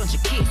ass a bunch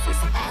of kisses.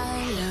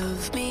 I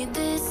love me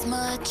this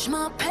much,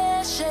 my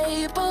pear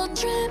shape all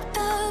dripped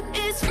up.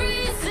 It's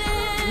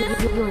freezing in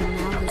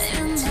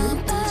my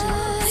bed.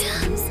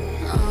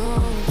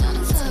 Oh, turn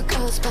into a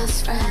girl's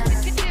best friend.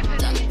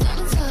 Turn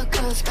into a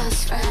girl's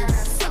best friend.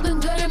 Something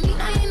good at me,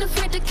 I ain't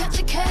afraid to catch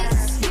a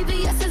case.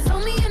 BBS is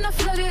on me and I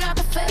flood it out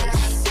the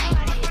face.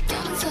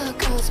 Turn into a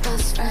girl's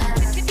best friend.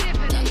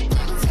 Turn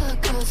into a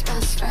girl's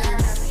best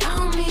friend. I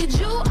don't need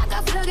you, I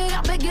got flooded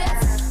out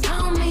baguettes. I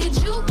don't need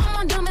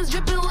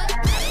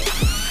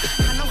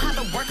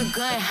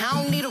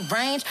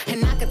change,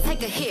 and I could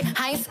take a hit.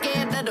 I ain't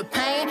scared of the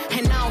pain,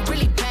 and I don't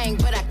really bang,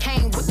 but I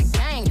came with the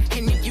gang.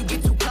 And if you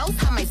get too close,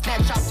 I might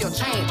snatch off your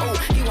chain. Oh,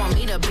 you want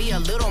me to be a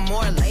little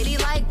more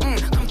ladylike?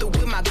 Come through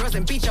with my girls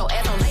and beat your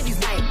ass on ladies'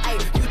 night. Ay,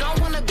 you don't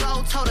wanna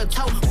go toe to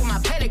toe with my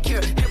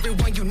pedicure.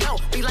 Everyone you know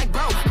be like,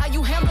 bro, how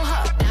you handle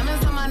her?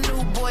 Diamonds on my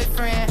new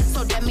boyfriend,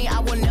 so that mean I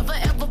will never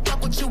ever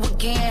fuck with you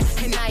again.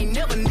 And I ain't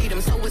never need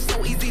him, so it's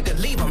so easy to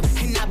leave him.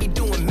 And I be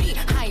doing me,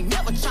 I ain't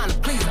never trying to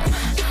please him.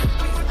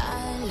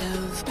 I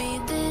love me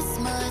this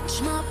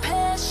much, my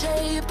pear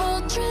shape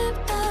all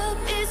dripped up,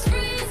 it's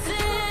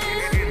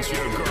freezing. It's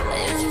your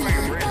girl's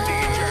favorite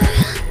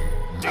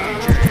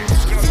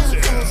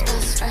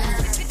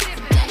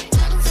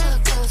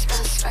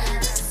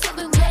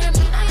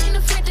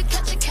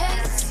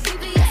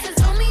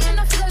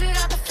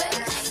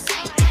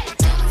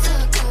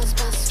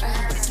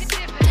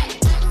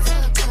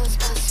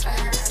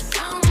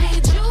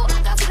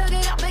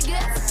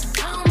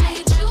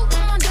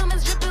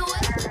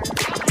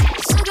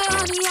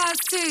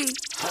DJ.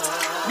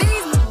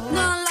 These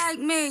none like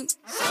me.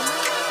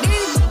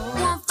 These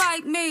won't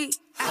fight me.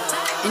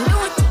 And do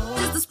it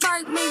just to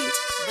spite me.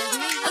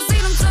 I see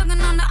them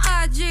talking on the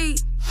IG.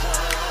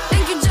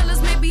 Think you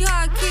jealous, maybe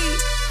high key.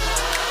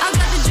 I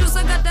got the juice,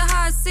 I got the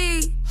high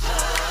C.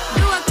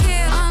 Do I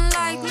care?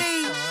 Unlikely.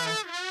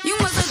 You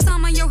must have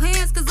time on your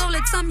hands, cause all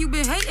that time you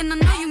been hating. I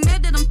know you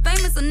mad that I'm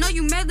famous, I know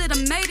you mad that I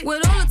made it.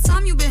 With all the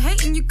time you been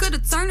hating, you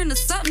could've turned into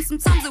something.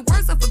 Sometimes it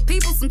works out for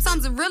people,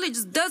 sometimes it really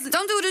just doesn't.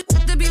 Don't do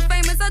this to be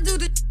famous, I do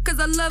this cause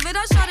I love it.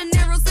 I shot an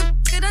arrow, so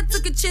it, I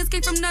took a chance,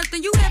 came from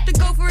nothing. You have to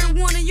go for it,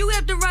 want it, you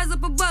have to rise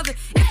up above it.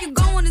 If you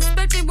go on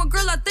expecting, well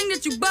girl, I think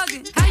that you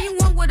bugging. How you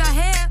want what I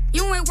have?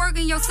 You ain't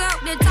working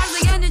yourself, that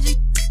toxic energy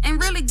ain't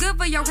really good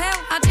for your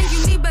health. I think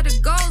you need better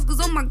goals,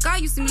 cause oh my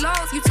god, you seem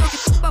lost. You talking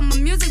about my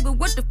music, but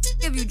what the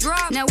have you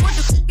dropped? Now what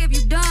the have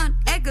you done?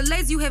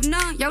 Accolades you have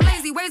none, your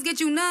lazy ways get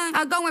you none.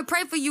 I'll go and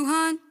pray for you,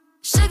 hun.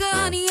 Sugar,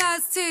 honey,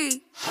 iced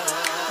tea.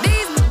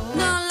 These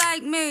none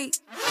like me.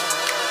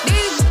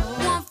 These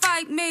won't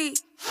fight me.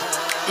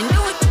 And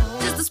do it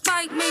just to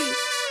spite me.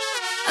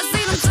 I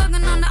see them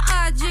talking on the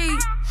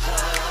IG.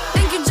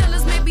 Think you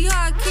jealous, maybe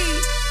high key.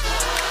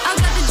 I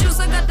got the juice,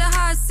 I got the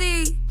high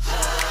C.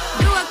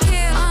 Do I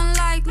care?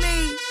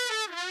 Unlikely.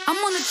 I'm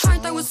on the train,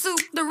 throw a soup.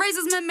 The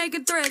razors men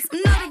making threats. I'm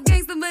not a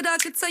gangster, but I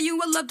can tell you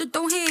I love to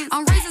throw hands.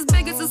 I'm racist,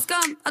 big as a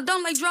scum. I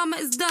don't like drama,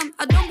 it's dumb.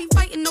 I don't be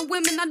fighting no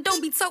women, I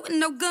don't be toting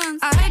no guns.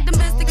 I hate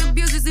domestic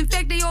abusers, in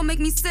fact, they all make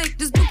me sick.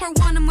 Just do per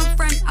one of my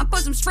friend, I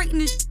push them straight in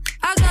the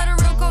I got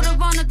a real code of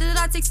honor that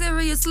I take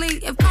seriously.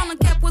 If Colin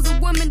Cap was a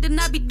woman, then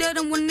I'd be dead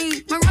on one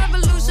knee. My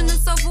revolution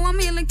is soulful, I'm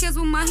healing kids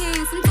with my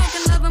hands. I'm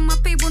talking loving my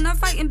people, not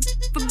fighting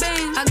for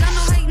bands. I got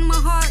no hate in my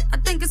heart, I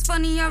think it's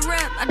funny I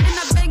rap. I did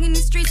not bang in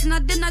these streets and I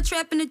did not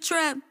trap in the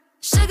trap.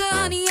 Sugar,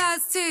 honey,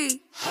 iced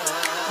tea.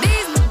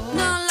 These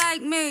none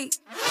like me.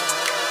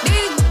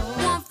 These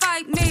won't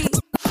fight me.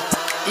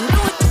 And do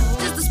it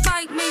just to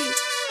spite me.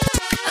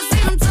 I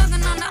see them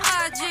talking on the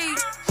IG.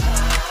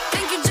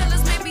 Think you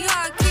jealous, maybe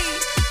high key.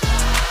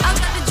 I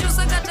got the juice,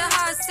 I got the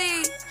high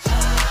C.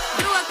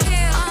 Do I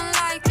care?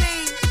 Unlikely.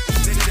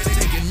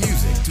 Taking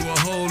music to a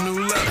whole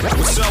new level.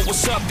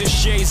 What's up,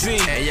 this Jay-Z.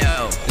 Hey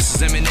yo, this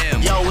is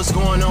Eminem. Yo, what's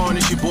going on?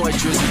 It's your boy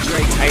Drizzy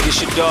Drake. Hey,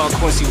 this your dog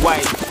Quincy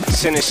White.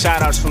 Sending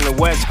shout outs from the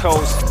West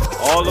Coast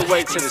all the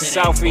way to the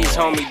Southeast,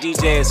 homie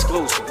DJ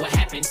Exclusive. What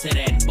happened to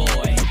that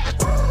boy?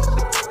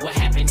 What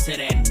happened to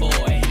that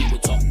boy? He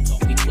would talk,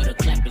 we put a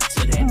clap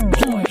into that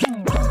boy.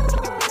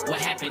 What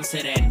happened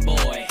to that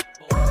boy?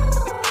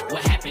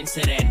 What happened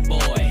to that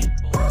boy?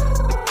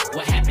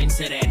 What happened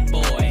to that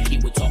boy? He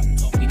would talk,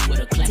 we put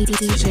a clap into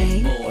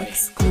that boy.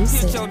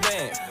 Exclusive. Hit your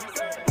dance.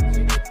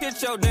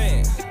 Hit your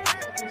dance.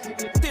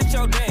 Hit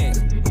your dance.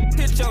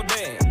 Hit your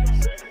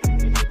dance.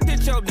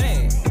 Hit your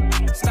dance.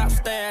 Stop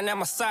staring at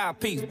my side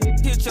piece.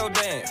 Hit your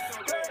dance.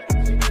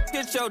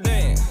 Hit your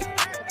dance.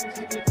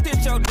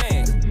 Hit your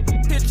dance.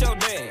 Hit your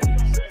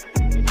dance.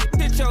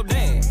 Hit your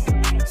dance.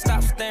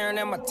 Stop staring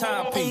at my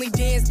timepiece. Only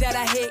dance that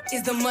I hit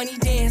is the money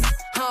dance.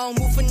 I don't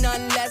move for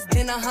nothing less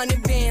than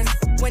 100 bands.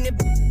 When it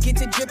get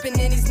to dripping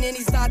and these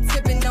ninnies start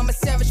tipping, I'm a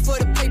savage for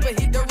the paper,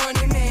 hit the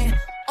running man.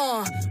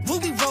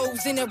 Ruby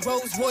Rose in a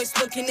Rolls Royce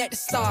looking at the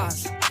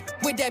stars.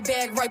 With that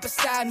bag right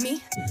beside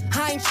me.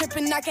 I ain't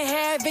tripping, I can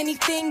have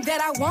anything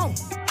that I want.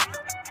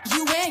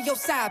 You and your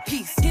side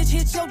piece.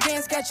 Hit your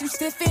dance, got you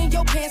stiff in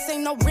your pants.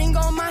 Ain't no ring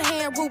on my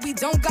hand, Ruby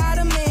don't got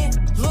a man.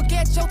 Look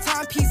at your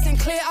timepiece and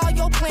clear all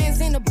your plans.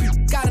 In the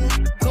got a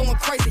going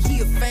crazy,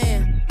 he a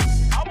fan.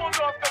 I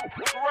wonder if that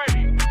was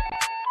ready.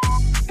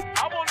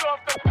 I wonder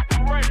if that was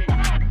ready.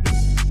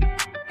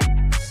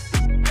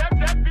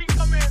 That beat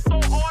come in so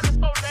hard and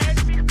so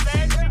nasty.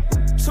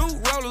 Two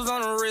rollers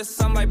on the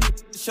wrist, I'm like,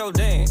 show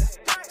dance.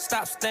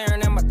 Stop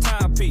staring at my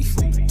timepiece.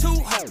 Two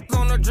hoes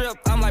on the drip,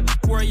 I'm like,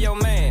 where your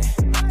man?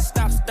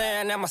 Stop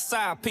staring at my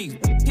side piece.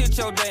 Hit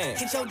your dance.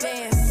 Hit your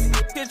dance.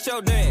 Hit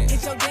your dance.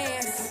 Hit your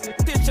dance.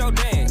 Hit your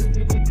dance.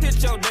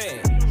 Hit your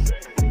dance.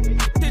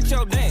 Hit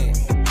your dance.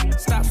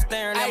 Stop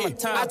staring at my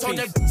timepiece. I told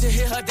that to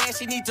hit her dance,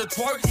 she need to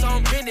twerk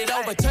some. Bend it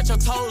over, touch her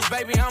toes,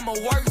 baby, I'ma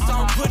work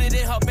some. Put it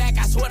in her back,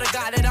 I swear to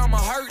God that I'ma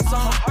hurt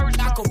some.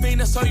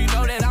 Aquafina, so you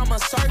know that I'ma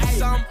search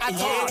some. I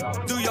told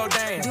her, do your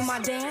dance. Do my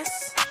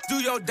dance? Do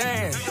your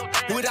dance.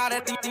 Without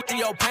that in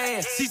your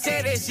pants. She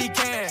said that she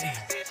can.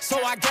 So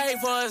I gave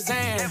her a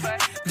Zan.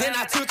 Then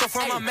I took her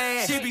from my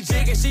man. She be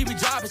jigging, she be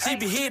dropping, she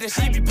be hitting,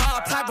 she be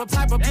pop. Type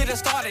of get her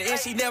started, and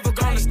she never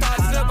gonna start.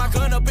 Slip my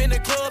gun up in the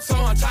club, so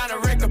I'm trying to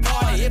wreck the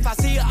party. If I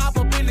see her up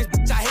in this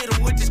bitch, I hit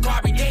her with this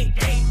carbon. Yeah.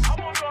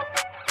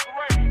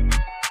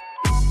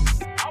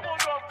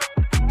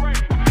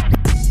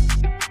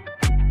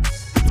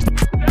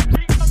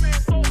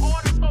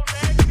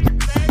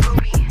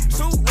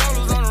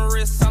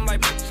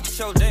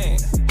 Your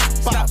dance.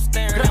 Stop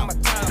staring at my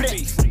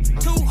timepiece. 2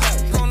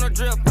 hoes on the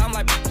drip, I'm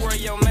like, where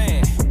your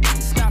man?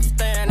 Stop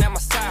staring at my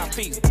side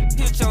piece.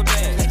 Hit your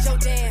dance. Hit your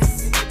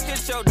dance.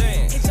 Hit your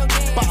dance. Hit your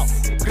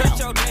dance. Hit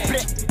your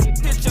dance.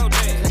 Hit your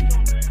dance.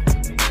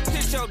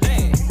 Hit your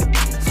dance.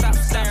 Stop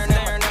staring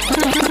at my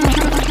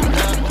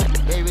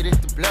blood, baby, this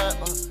the blood.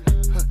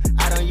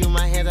 I don't use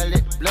my hands, I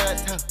let the blood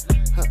talk.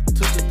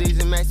 Twitch your these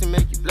and max and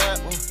make you blood.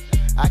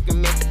 I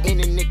can make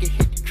any nigga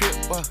hit the crib.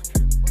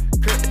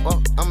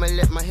 I'ma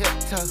let my hip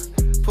talk.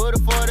 Put a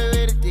 40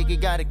 with a dick,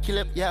 it got a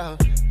clip, y'all.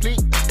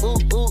 Please, ooh,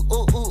 ooh,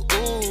 ooh, ooh,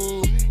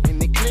 ooh. In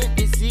the clip,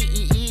 it's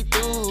CEE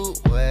through.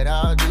 What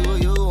all do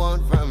you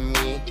want from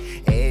me?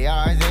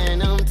 ARs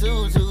and them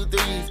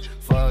 223s.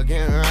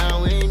 Fucking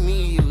around with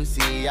me, you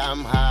see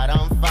I'm hot,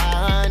 I'm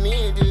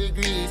 500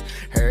 degrees.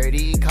 Heard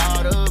he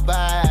caught a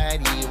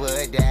body,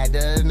 but that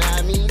does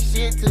not mean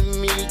shit to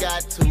me.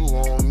 Got 2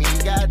 on me,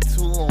 got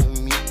 2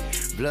 on me.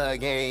 Blood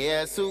gang,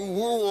 yeah, so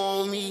who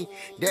on me?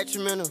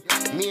 Detrimental,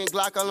 me and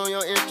Glock all on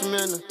your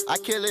instrumental. I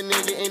kill a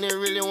nigga and it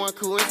really one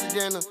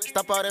coincidental.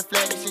 Stop all that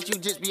flagging shit, you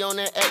just be on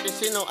that acting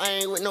shit. No, I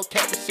ain't with no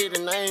capping shit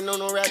and I ain't on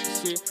no rapping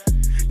shit.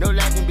 No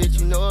lacking, bitch,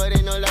 you know it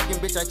ain't no lacking,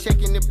 bitch. I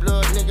checkin' the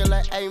blood, nigga,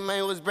 like, hey,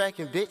 man, what's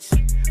brackin', bitch?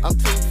 I'm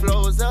 2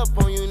 floors up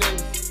on you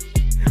niggas.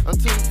 I'm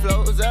 2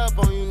 floors up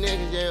on you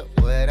niggas, yeah.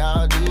 What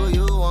all do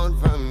you want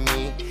from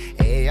me?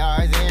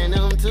 ARs and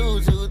them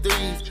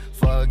 223s.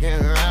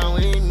 Fucking around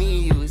with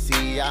me, you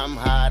see I'm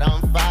hot,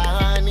 I'm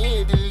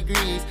 500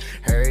 degrees.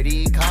 Heard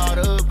he caught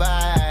a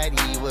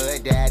body,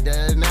 but that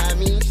does not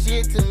mean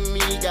shit to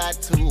me.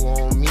 Got 2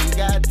 on me,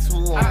 got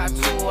 2 on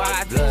me.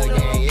 Blood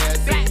gang, yeah,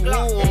 2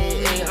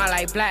 on me. I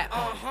like black,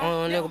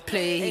 nigga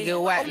play, he get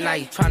whacked. Now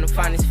he tryna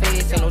find his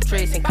face, ain't no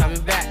trace, ain't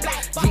coming back.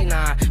 G9,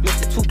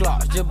 Mr. 2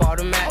 Glocks, just bought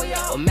a Mac.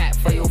 A Mac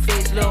for your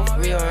face, love,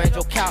 rearrange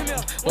your couch.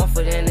 1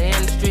 foot in the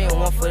industry and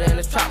 1 foot in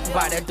the trap.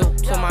 Provide that dope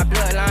to my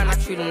bloodline, I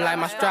treat him like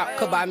my strap.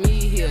 Cause by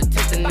me, he'll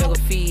test a nigga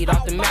feed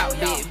off the mouth.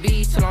 Big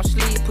B till I'm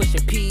sleep,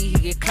 pushing P, he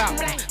get clout.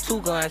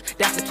 2 guns,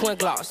 that's the twin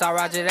Glocks, I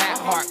roger that.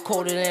 Heart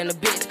colder than a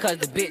bitch, cause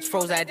the bitch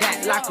froze at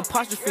that. Like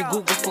apostrophe,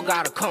 Google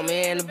forgot to come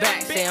in the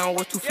back. Say I'm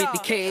worth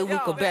 250K, we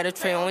could better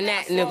trade on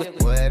that,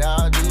 nigga. What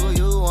all do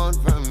you want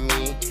from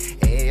me?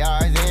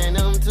 ARs and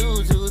them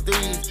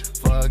 223s.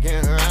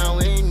 Fucking around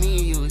with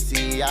me, you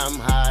see I'm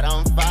hot,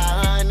 I'm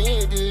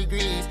 500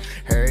 degrees.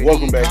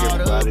 Welcome back,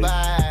 everybody.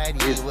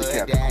 It's the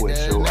Captain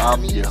Quest Show.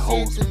 I'm your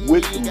host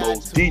with the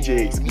most,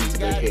 DJ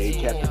Exclusive, aka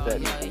Captain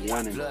Fat Number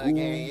 1.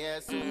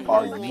 And who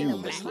are you,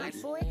 Miss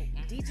Lady?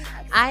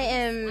 I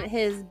am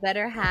his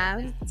better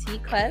half,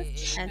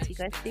 T-Quest, and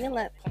T-Quest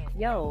Philip.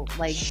 Yo,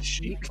 like,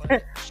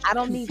 I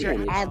don't need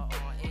your ad,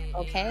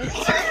 okay?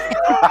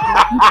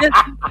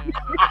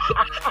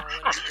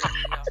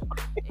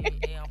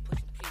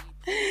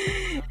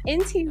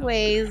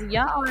 Anyways,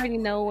 y'all already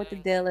know what the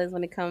deal is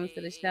when it comes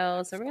to the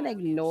show, so we're gonna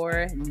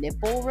ignore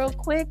Nipple real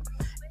quick,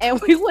 and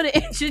we want to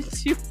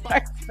introduce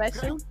our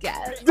special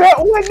guest. That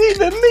wasn't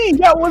even me.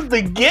 That was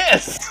the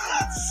guest.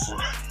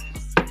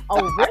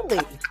 Oh,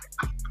 really?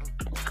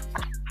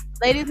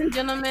 Ladies and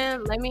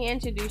gentlemen, let me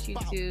introduce you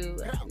to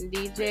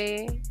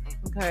DJ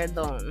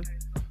Cardone.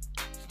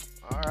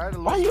 All right.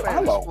 Why you?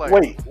 Hello.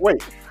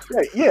 Wait.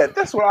 Yeah,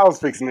 that's what I was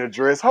fixing to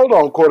address. Hold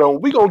on, Cordon.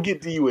 We gonna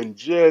get to you in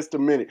just a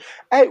minute.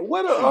 Hey,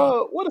 what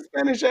a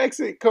Spanish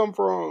accent come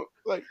from?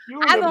 Like, you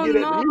don't I never don't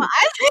get know.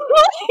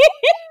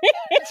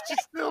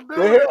 She's still the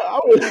doing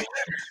hell? it.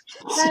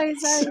 Sorry.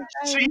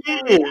 She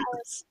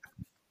is.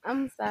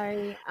 I'm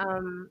sorry.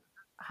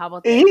 How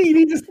about And that? he ain't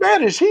even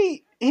Spanish.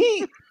 He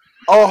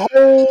a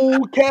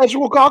whole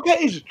casual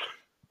Caucasian.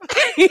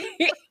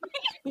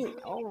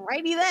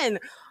 Alrighty then.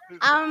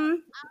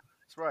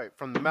 That's right.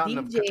 From the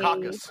mountain DJ of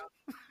Caucasus.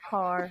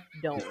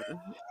 Cardone.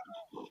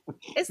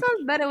 It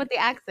sounds better with the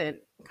accent.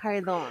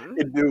 Cardone.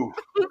 It do.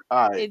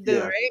 All right. It do,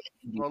 yeah. right?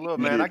 Well, look,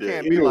 man, I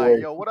can't be Anyway.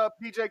 like, yo, what up,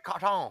 PJ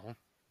Cardone?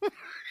 What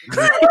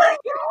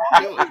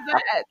was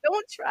that?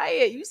 Don't try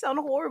it. You sound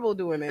horrible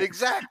doing it.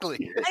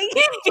 Exactly.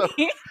 So,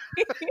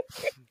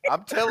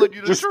 I'm telling you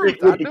the Just truth.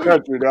 stick with I the do.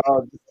 country,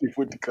 dog. Just stick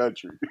with the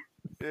country.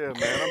 Yeah,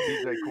 man, I'm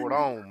DJ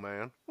Cordon,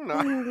 man. You know.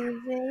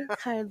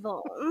 DJ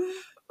Cordon.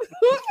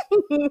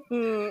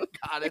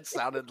 God, it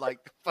sounded like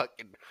the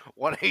fucking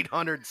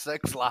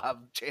 1-800-SEX Live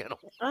channel.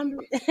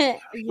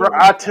 Bro,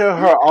 I tell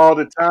her all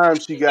the time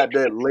she got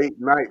that late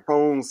night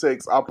phone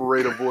sex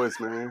operator voice,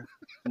 man.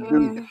 She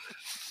do.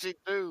 She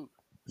do.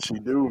 She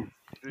do.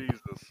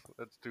 Jesus,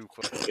 that's too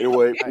funny.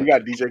 Anyway, we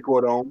got DJ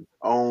Cordon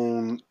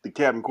on the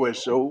Captain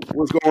Quest show.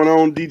 What's going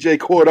on, DJ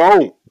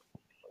Cordon?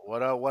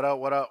 What up? What up?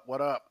 What up?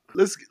 What up?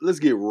 Let's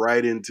get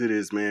right into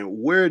this,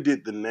 man. Where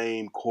did the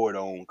name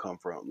Cordon come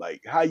from?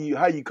 Like, how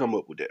you come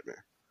up with that, man?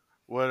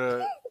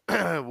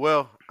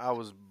 Well, I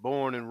was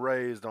born and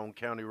raised on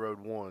County Road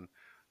 1.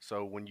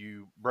 So when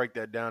you break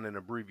that down in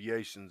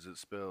abbreviations, it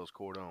spells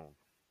Cordon.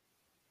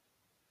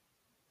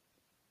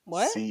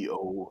 What?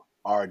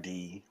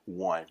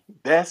 CORD1.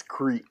 That's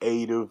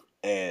creative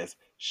as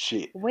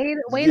shit. Wait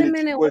a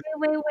minute.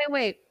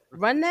 Wait.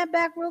 Run that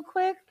back real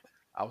quick.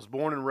 I was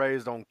born and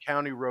raised on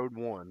County Road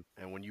 1,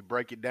 and when you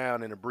break it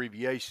down in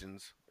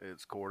abbreviations,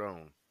 it's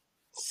Cordon.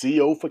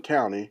 CO for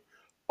county,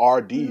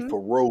 RD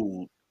for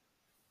road,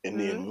 and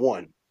then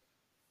 1.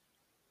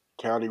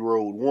 County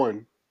Road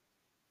 1,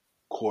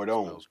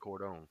 Cordon. Spells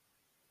Cordon.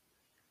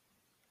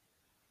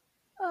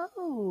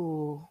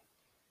 Oh.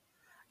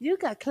 You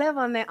got clever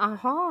on that.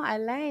 I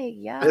like,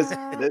 yeah.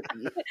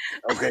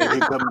 Okay, here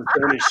comes the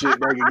Spanish shit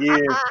back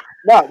again.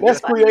 Nah,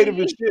 that's creative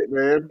as shit,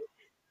 man.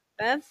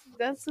 That's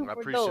super I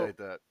appreciate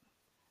that.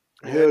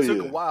 Hell it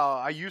took a while.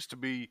 I used to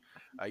be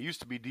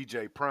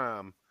DJ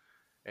Prime,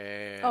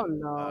 and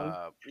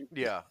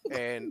yeah,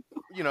 and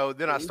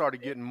then I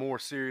started getting more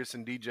serious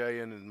in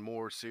DJing and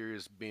more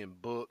serious being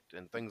booked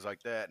and things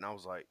like that. And I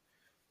was like,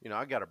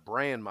 I got to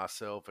brand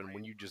myself. And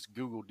when you just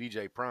Google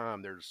DJ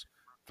Prime, there's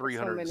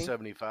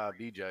 375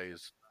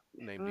 DJs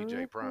named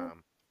DJ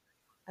Prime.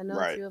 I know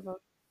a few of them.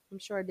 I'm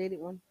sure I dated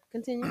one.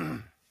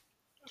 Continue.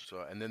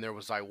 So, and then there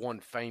was like one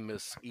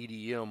famous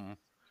EDM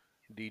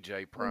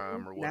DJ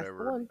Prime or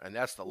whatever, and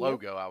that's the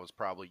logo I was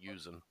probably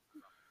using.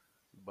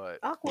 But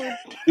awkward.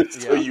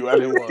 So you out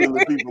there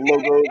stealing people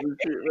logos and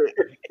shit,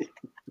 man.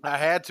 I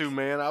had to,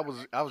 man. I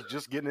was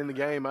just getting in the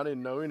game. I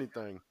didn't know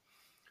anything.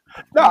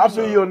 No, I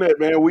feel you on that,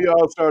 man. We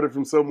all started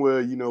from somewhere,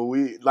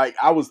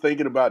 I was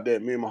thinking about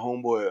that. Me and my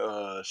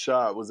homeboy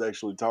Shad was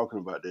actually talking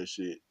about that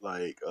shit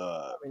like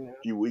a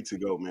few weeks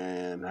ago,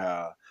 man,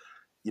 how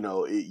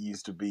it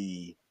used to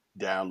be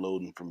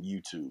downloading from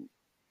YouTube.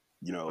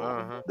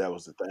 That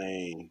was the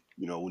thing,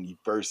 when you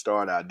first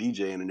started out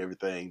DJing and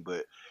everything.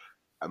 But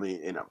I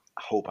mean, and I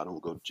hope I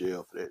don't go to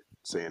jail for that,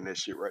 saying that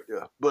shit right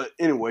there. But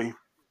anyway,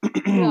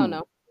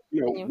 no.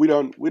 We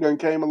done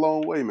came a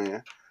long way,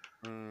 man.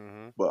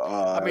 Mm-hmm. But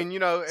I mean,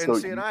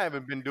 and I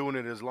haven't been doing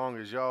it as long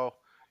as y'all.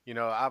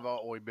 I've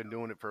always been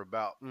doing it for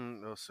about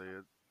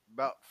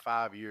about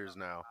 5 years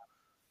now.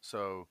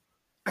 So,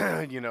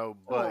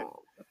 but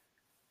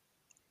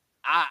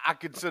I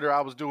consider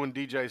I was doing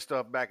DJ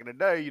stuff back in the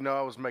day.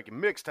 I was making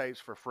mixtapes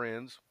for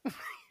friends,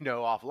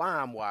 off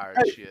LimeWire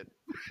and shit.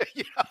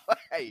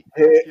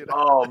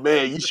 Oh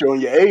man, you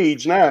showing your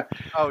age now.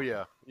 Oh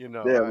yeah,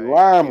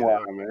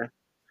 LimeWire, man.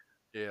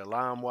 Yeah,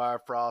 LimeWire,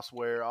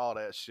 Frostware, all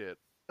that shit.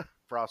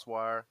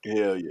 Frostwire.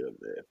 Hell yeah,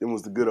 man. Them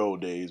was the good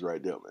old days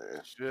right there,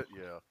 man. Shit,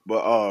 yeah.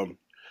 But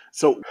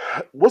so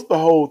what's the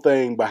whole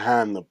thing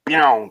behind the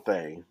Beyond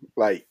thing?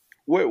 Like,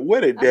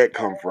 where did that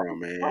come from,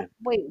 man?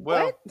 Wait,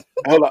 what?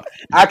 Hold on.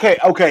 I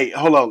can't. Okay,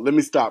 hold on. Let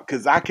me stop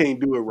because I can't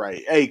do it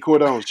right. Hey,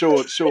 Cordon, show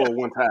it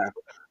one time.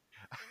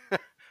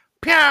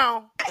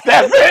 Pew!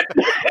 That's it.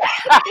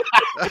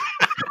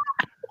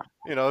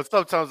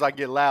 Sometimes I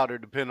get louder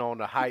depending on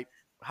the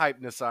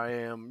hypeness I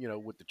am,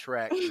 with the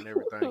track and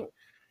everything,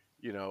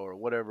 or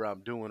whatever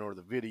I'm doing or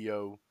the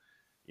video.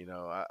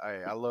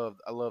 I love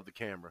the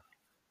camera,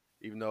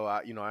 even though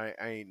I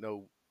ain't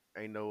no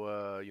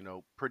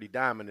pretty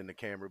diamond in the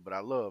camera, but I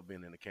love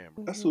being in the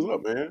camera. That's what's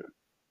up, man.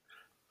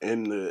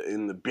 And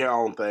the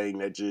Beyond thing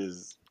that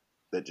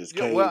just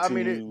came well, I to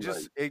mean, you.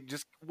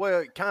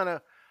 It kind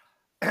of,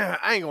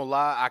 I ain't gonna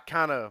lie,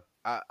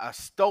 I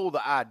stole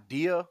the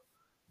idea,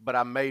 but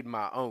I made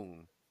my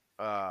own.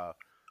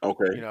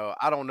 Okay.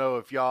 I don't know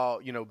if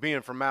y'all,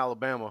 being from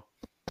Alabama,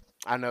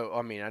 I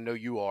know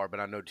you are, but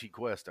I know T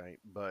Quest ain't.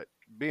 But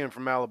being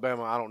from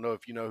Alabama, I don't know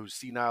if you know who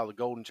Senile the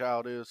Golden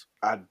Child is.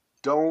 I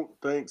don't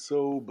think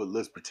so, but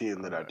let's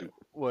pretend that I do.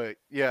 Well,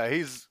 yeah,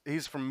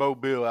 he's from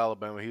Mobile,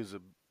 Alabama. He's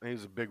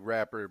a big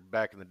rapper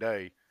back in the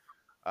day,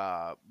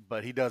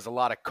 but he does a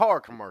lot of car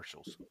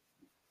commercials,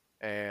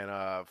 and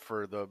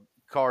for the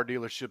car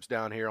dealerships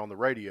down here on the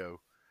radio,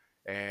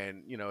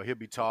 and he'll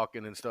be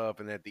talking and stuff,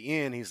 and at the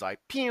end he's like,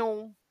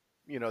 "Pew,"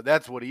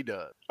 that's what he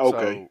does.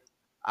 Okay. So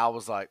I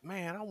was like,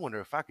 man, I wonder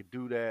if I could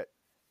do that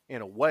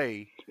in a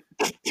way,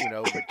 but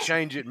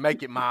change it, and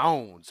make it my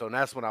own. So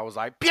that's when I was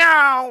like, "Pew!"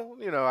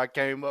 I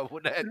came up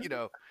with that,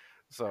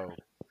 So,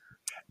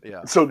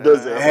 yeah. So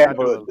does it have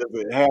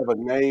a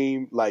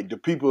name? Like, do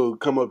people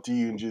come up to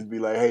you and just be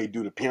like, "Hey,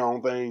 do the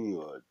Pew thing,"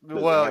 or does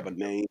it have a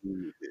name?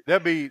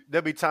 There'll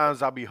be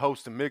times I'll be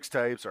hosting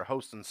mixtapes or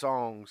hosting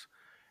songs,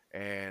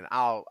 and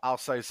I'll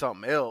say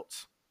something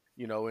else,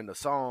 you know, in the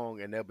song,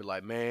 and they'll be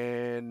like,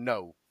 "Man,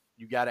 no,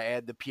 you got to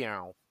add the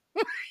piano."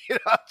 You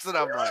know, so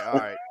I'm like, "All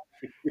right."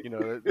 You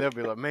know, they'll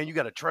be like, "Man, you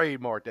got to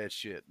trademark that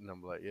shit," and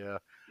I'm like, "Yeah,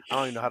 I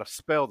don't even know how to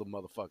spell the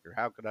motherfucker.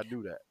 How could I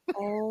do that?"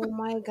 Oh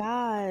my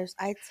gosh,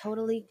 I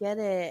totally get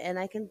it, and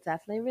I can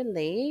definitely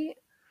relate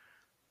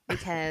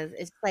because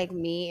it's like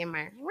me and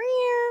my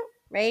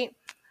right.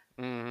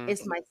 Mm-hmm.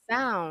 It's my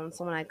sound.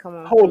 So when I come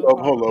on Hold phone up,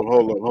 call, hold up,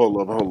 hold up,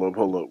 hold up, hold up,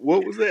 hold up.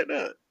 What was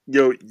that?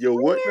 Yo,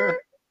 what now?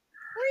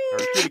 Her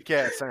kitty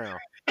cat sound.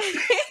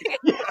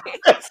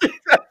 That's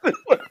exactly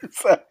what it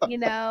sounds. you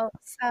know,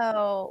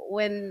 so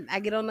when I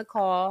get on the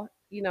call,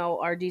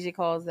 our DJ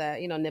calls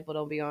that, nipple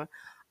don't be on.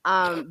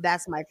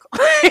 That's my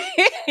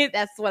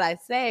that's what I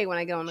say when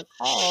I get on the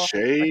call. Or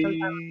sometimes Shade.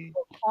 people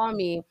call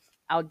me,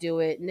 I'll do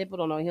it. Nipple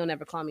don't know, he'll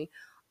never call me.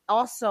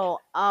 Also,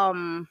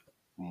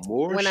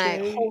 More when I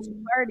shade. host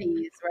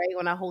parties, right?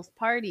 When I host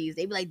parties,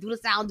 they be like, "Do the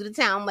sound, do the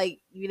sound." I'm like,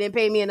 you didn't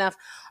pay me enough,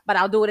 but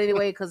I'll do it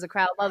anyway because the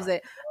crowd loves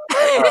it.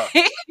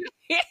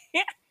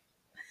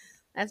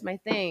 That's my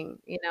thing,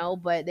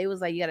 But they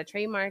was like, "You got to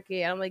trademark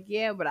it." I'm like,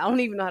 "Yeah, but I don't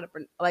even know how to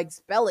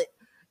spell it."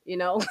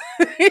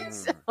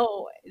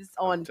 So it's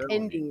on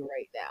pending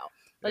right now.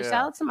 But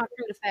shout out to my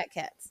crew, the Fat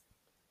Cats.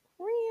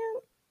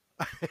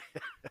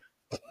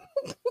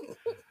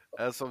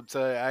 That's what I'm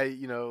telling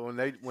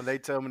you. When they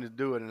tell me to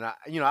do it, and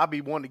I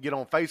be wanting to get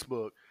on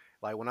Facebook,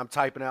 like when I'm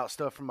typing out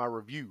stuff for my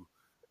review,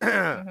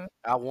 Mm-hmm.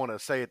 I want to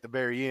say at the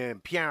very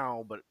end,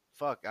 "Piao," but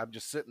fuck, I'm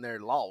just sitting there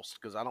lost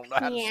because I don't know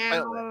how to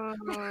spell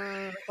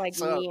it. Like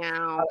So,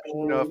 meow.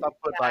 if I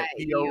put like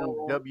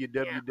P-I-E-O.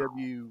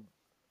 POWWW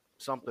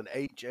something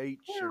HH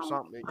or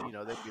something,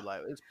 they'd be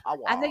like, "It's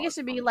power." I think it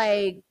should be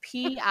like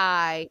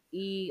PIEOW.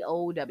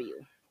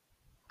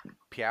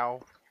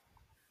 Piao.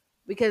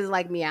 Because it's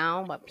like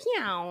meow, but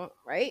meow,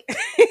 right?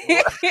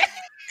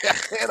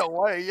 In a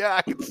way, yeah,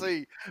 I can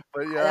see.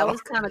 But yeah, that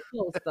was kind of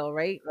close, though,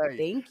 right? Hey,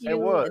 Thank you. It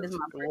was. It is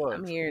my It first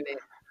time was. hearing it.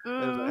 It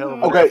was a hell of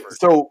an Okay, effort.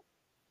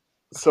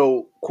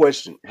 so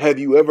question: have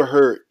you ever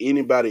heard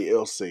anybody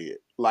else say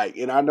it? Like,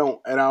 and I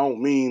don't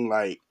mean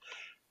like,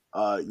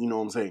 you know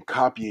what I'm saying,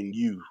 copying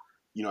you.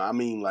 I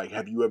mean like,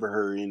 have you ever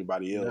heard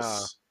anybody Nah.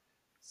 else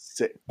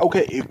say?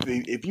 Okay,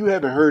 if you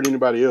haven't heard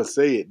anybody else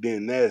say it,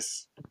 then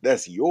that's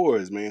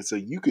yours, man. So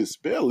you can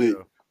spell it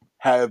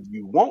however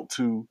you want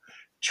to,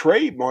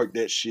 trademark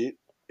that shit,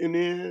 and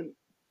then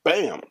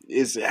bam,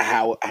 it's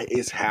how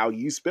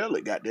you spell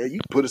it. Goddamn, you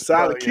put a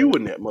silent Q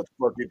in that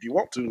motherfucker if you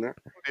want to now.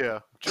 Yeah,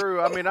 true.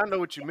 I mean, I know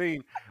what you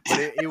mean, but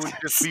it would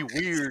just be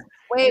weird.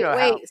 Wait.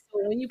 How,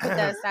 So when you put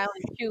that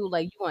silent Q,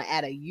 like you want to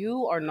add a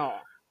U or no?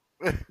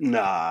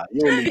 Nah,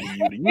 you don't need to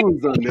use. The U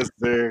is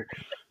unnecessary.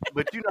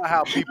 But you know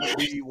how people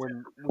be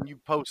when you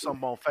post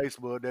something on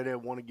Facebook, they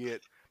didn't want to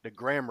get the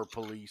grammar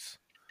police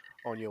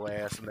on your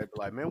ass, and they be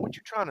like, "Man, what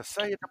you trying to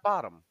say at the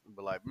bottom?" And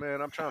be like, "Man,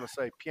 I'm trying to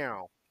say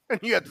piao," and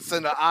you have to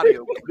send an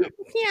audio clip.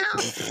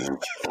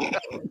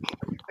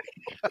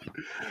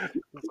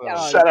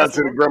 Shout out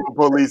to the grammar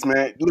police,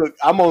 man. Look,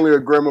 I'm only a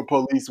grammar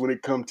police when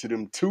it comes to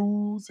them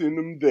twos and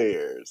them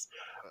theirs.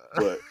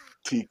 But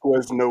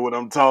T-Quest know what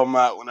I'm talking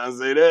about when I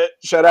say that.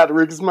 Shout out to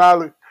Ricky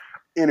Smiley.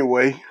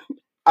 Anyway,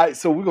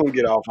 so we're going to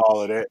get off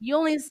all of that. You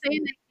only say that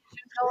because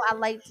you know I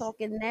like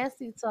talking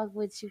nasty talk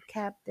with you,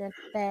 Captain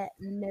Fat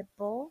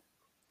Nipple.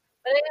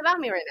 But it ain't about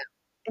me right now.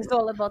 It's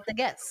all about the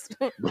guests.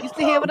 You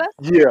still here with us?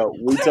 Yeah,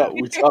 we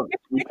talking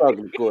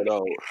to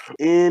Cordon.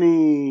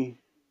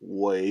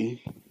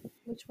 Anyway.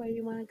 Which way do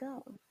you want to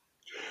go?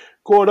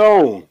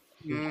 Cordon.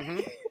 Mm-hmm.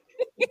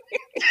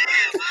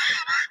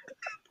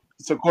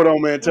 So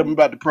Cordon, man, tell me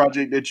about the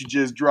project that you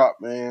just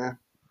dropped, man.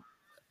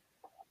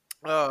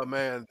 Oh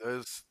man,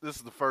 this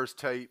is the first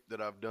tape that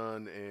I've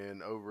done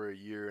in over a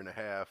year and a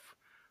half.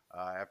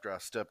 After I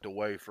stepped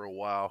away for a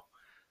while,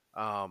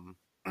 and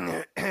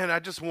I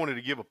just wanted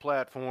to give a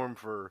platform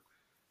for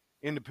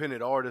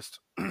independent artists.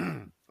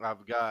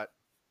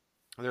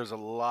 There's a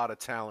lot of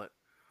talent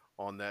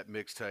on that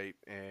mixtape,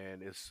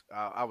 and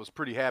I was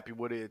pretty happy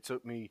with it. It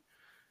took me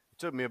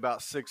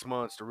about 6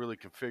 months to really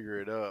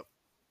configure it up,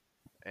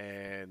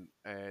 and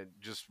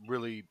just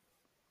really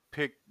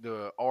pick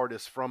the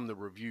artists from the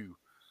review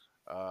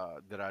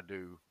that I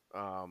do,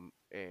 and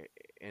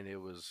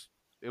it was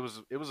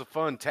a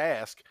fun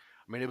task.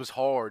 I mean, it was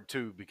hard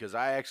too because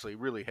I actually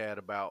really had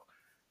about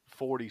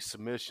 40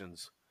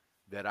 submissions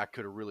that I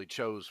could have really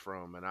chose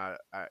from, and I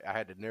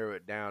had to narrow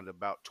it down to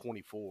about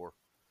 24.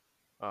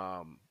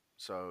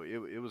 So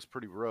it was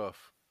pretty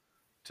rough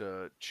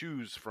to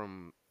choose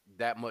from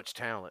that much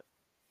talent,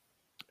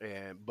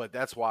 but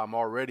that's why I'm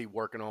already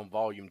working on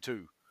volume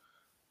 2,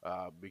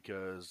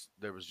 because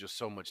there was just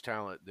so much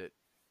talent that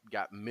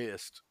got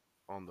missed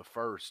on the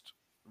first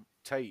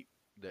tape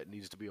that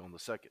needs to be on the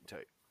second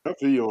tape. I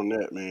feel you on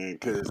that, man,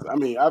 because I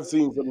mean I've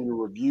seen some of your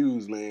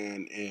reviews,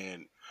 man,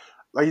 and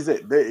like you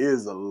said, there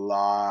is a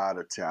lot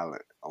of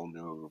talent on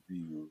the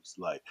reviews.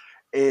 Like,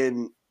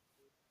 and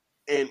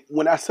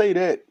when I say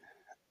that,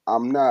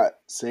 I'm not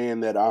saying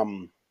that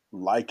I'm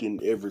liking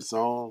every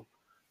song,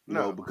 you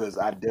know, because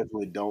I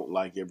definitely don't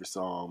like every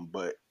song.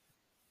 But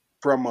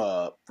from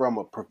a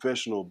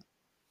professional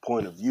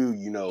point of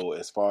view,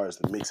 as far as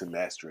the mix and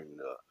mastering,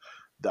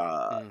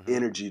 the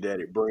energy that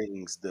it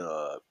brings,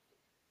 the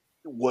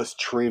what's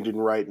trending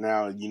right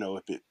now,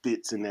 if it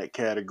fits in that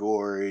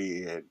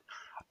category and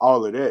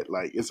all of that,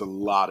 like it's a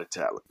lot of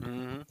talent.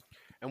 And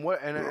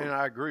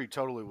I agree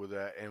totally with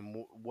that.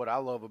 And what I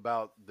love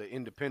about the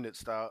independent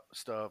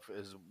stuff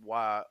is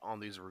why on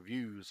these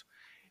reviews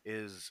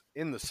is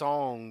in the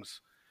songs,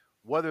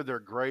 whether they're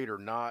great or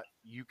not,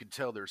 you can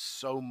tell there's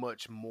so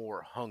much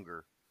more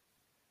hunger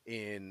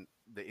in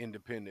the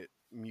independent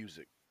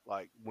music.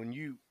 Like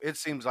it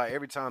seems like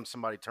every time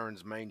somebody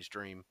turns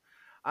mainstream,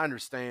 I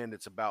understand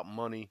it's about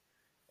money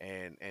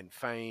and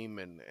fame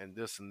and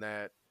this and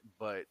that,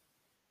 but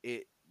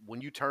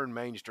when you turn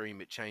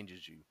mainstream, it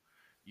changes you.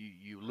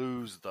 You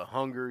lose the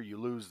hunger, you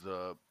lose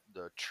the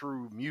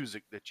true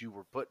music that you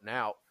were putting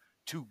out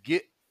to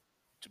get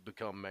to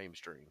become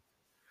mainstream.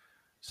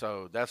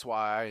 So that's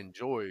why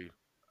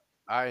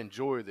I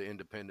enjoy the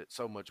independent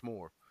so much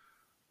more.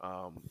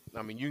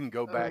 I mean, you can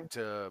go back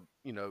to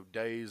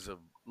days of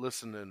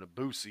listening to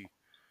Boosie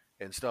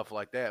and stuff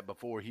like that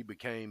before he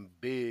became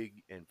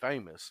big and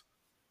famous.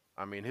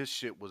 I mean, his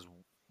shit was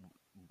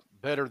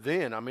better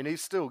then. I mean,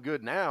 he's still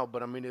good now,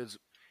 but I mean,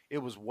 it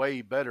was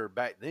way better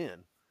back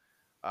then.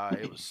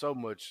 It was so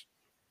much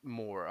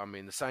more. I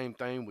mean, the same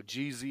thing with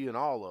Jeezy and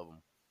all of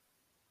them.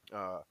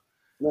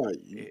 No,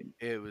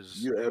 it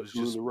was you're it was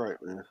just absolutely right,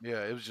 man.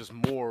 yeah, it was just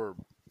more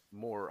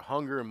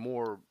hunger and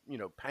more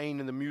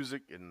pain in the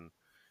music and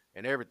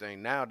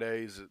everything.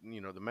 Nowadays,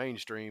 the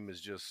mainstream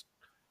is just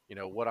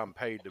what I'm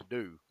paid to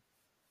do.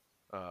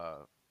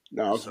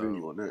 No, I feel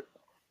you on that.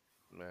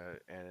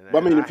 But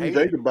I mean, if you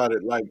think about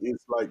it, like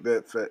it's like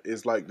that.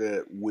 It's like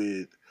that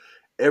with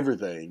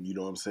everything. You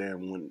know what I'm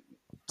saying?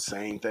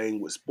 Same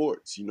thing with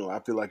sports. I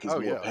feel like it's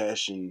more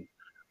passion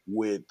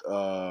with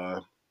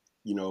the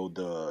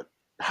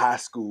high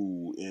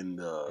school and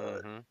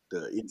the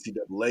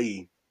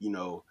NCAA.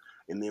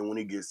 And then when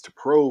it gets to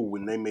pro,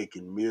 when they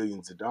making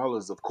millions of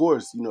dollars, of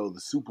course, the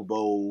Super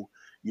Bowl,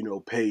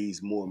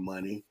 pays more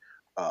money.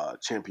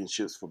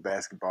 Championships for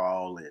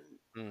basketball and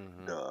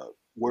the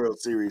World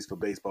Series for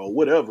baseball,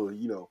 whatever,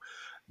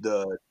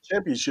 the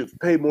championships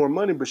pay more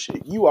money, but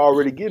shit, you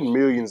already getting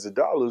millions of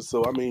dollars.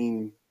 So I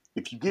mean,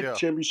 if you get the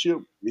championship,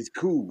 it's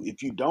cool.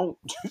 If you don't,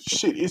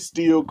 shit, it's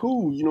still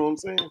cool. You know what I'm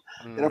saying?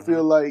 And I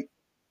feel like,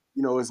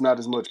 it's not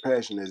as much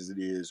passion as it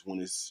is when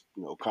it's,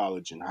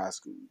 college and high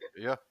school.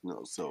 Yeah.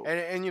 So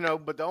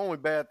but the only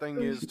bad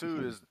thing is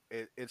too is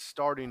it's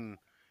starting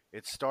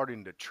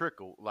to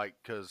trickle, like,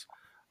 because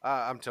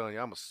I'm telling you,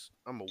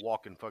 I'm a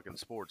walking fucking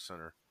sports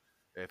center.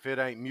 If it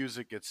ain't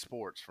music, it's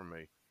sports for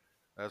me.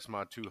 That's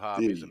my two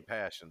hobbies and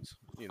passions,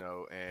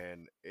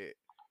 and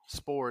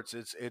sports,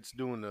 it's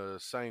doing the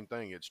same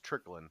thing. It's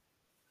trickling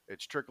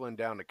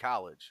down to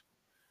college,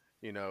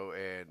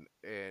 and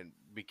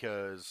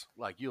because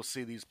like you'll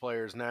see these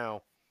players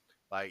now,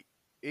 like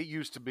it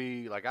used to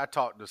be like I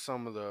talked to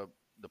some of the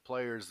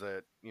players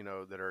that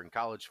that are in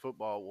college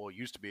football, well,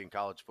 used to be in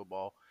college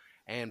football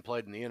and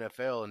played in the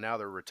NFL, and now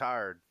they're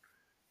retired,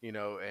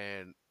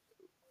 and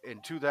in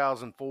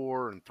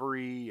 2004 and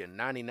 3 and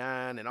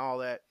 99 and all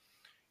that,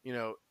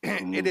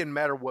 it didn't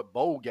matter what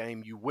bowl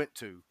game you went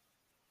to.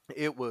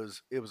 It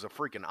was a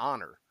freaking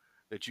honor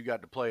that you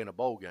got to play in a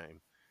bowl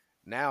game.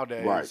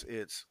 Nowadays,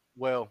 it's,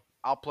 well,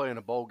 I'll play in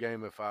a bowl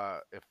game if I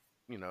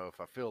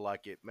feel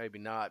like it. Maybe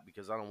not,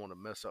 because I don't want to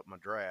mess up my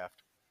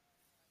draft,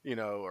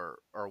 or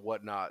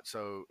whatnot.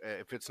 So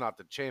if it's not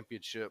the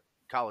championship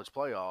college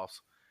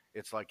playoffs,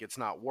 it's like it's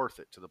not worth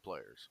it to the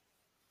players,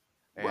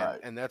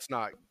 and that's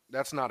not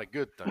a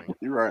good thing.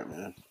 You're right,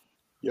 man.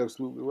 You're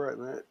absolutely right,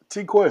 man.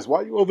 T-Quest,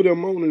 why you over there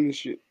moaning and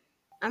shit?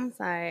 I'm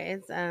sorry.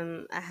 It's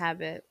a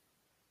habit.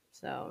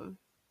 So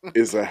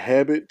it's a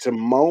habit to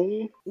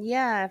moan?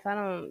 Yeah, if I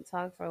don't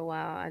talk for a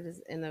while, I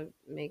just end up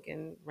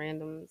making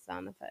random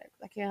sound effects.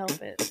 I can't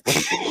help it.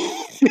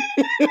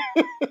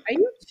 Are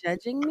you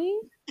judging me?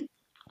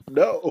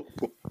 No.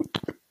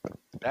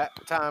 That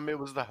time it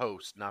was the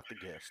host, not the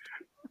guest.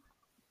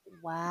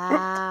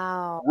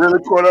 Wow. Really,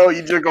 Cordo?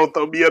 You just gonna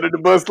throw me under the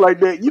bus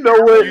like that? You know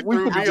what? We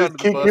could just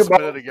kick him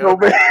out.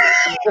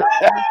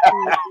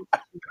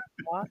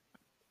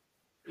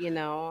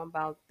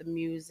 About the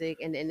music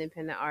and the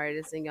independent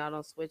artists, and y'all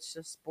don't switch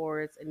to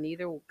sports, and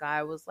neither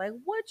guy was like,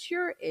 what's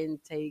your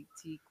intake,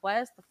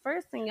 T-Quest? The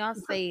first thing y'all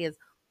say is,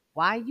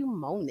 why you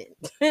moaning?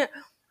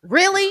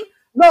 Really?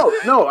 No,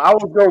 I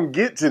was gonna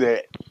get to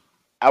that.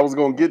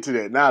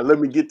 Now let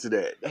me get to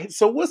that.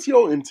 So what's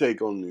your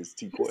intake on this,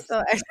 T-Quest?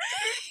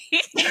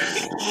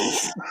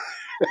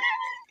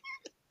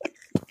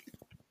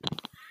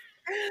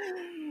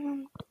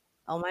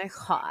 Oh my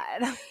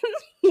God.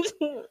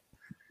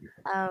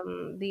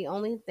 The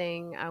only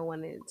thing I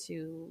wanted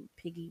to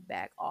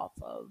piggyback off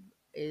of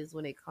is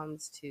when it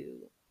comes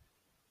to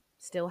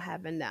still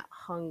having that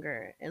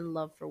hunger and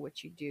love for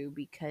what you do,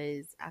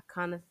 because I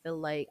kind of feel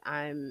like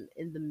I'm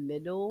in the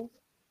middle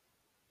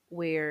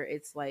where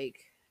it's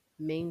like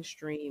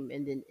mainstream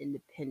and then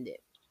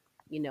independent,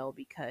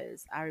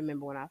 because I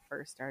remember when I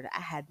first started,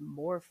 I had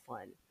more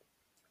fun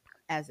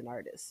as an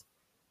artist.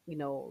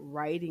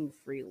 writing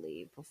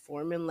freely,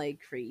 performing like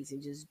crazy,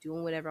 just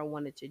doing whatever I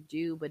wanted to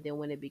do. But then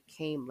when it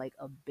became like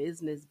a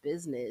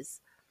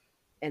business,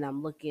 and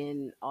I'm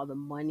looking all the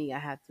money I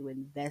have to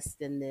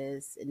invest in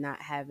this and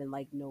not having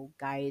like no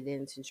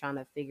guidance and trying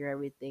to figure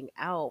everything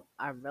out,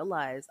 I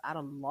realized I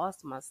done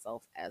lost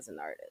myself as an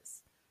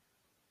artist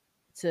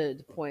to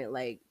the point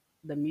like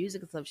the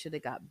music and stuff should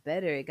have got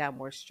better. It got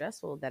more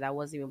stressful that I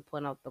wasn't even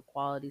putting out the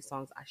quality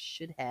songs I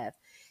should have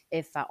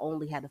if I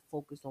only had to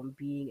focus on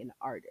being an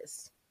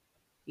artist.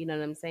 You know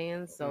what I'm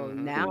saying? So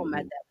now I'm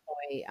at that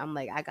point. I'm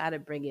like, I gotta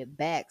bring it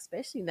back,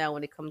 especially now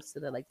when it comes to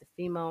the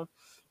female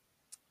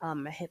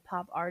hip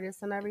hop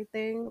artists and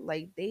everything.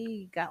 Like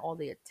they got all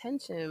the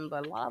attention,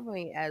 but a lot of them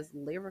ain't as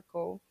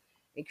lyrical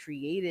and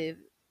creative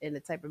in the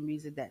type of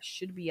music that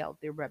should be out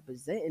there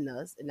representing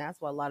us. And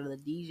that's why a lot of the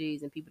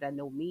DJs and people that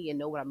know me and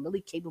know what I'm really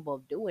capable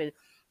of doing,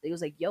 they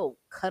was like, yo,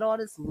 cut all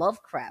this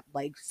love crap.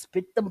 Like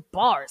spit them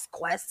bars,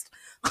 Quest.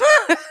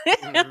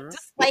 I'm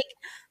just like,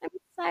 I'm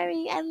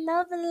sorry, I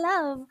love the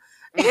love.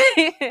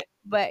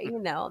 But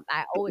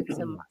I owe it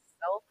to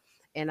myself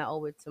and I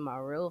owe it to my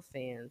real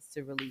fans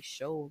to really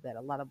show that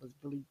a lot of us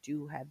really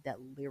do have that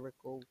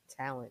lyrical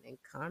talent and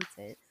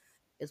content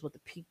is what the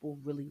people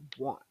really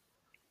want.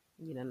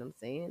 You know what I'm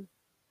saying?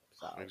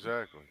 So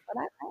Exactly.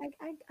 but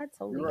I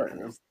totally You're get right, what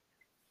man.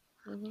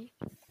 you're saying.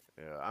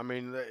 Yeah, I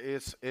mean,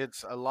 it's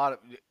a lot of.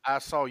 I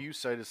saw you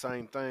say the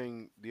same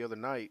thing the other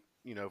night.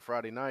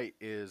 Friday night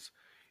is,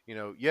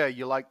 yeah,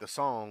 you like the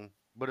song,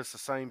 but it's the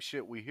same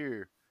shit we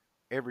hear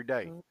every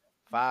day, Mm-hmm.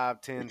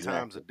 5, 10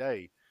 times a Exactly.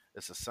 day.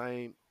 It's the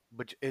same,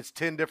 but it's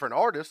 10 different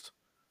artists,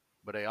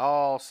 but they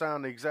all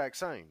sound the exact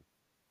same.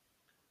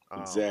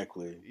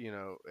 Exactly.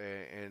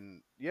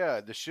 And yeah,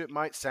 the shit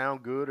might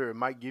sound good or it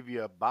might give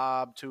you a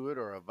bob to it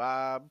or a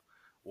vibe,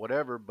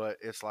 whatever. But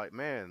it's like,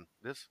 man,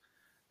 this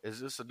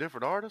a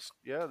different artist?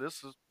 Yeah,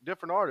 this is a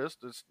different artist.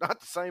 It's not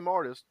the same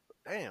artist.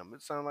 Damn,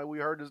 it sounds like we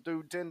heard this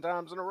dude 10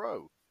 times in a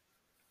row.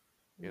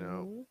 You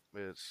know,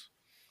 Mm-hmm. it's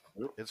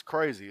it's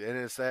crazy, and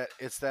it's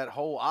that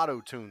whole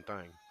auto tune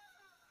thing.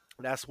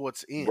 That's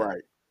what's in.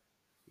 Right.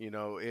 You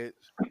know,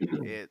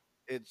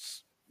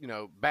 it's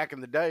back in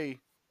the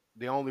day,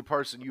 the only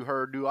person you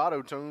heard do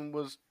auto tune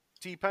was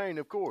T Pain,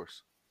 of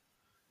course.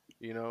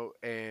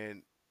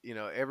 And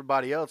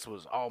everybody else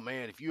was, oh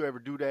man, if you ever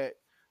do that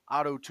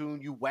auto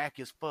tune, you whack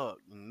as fuck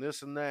and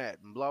this and that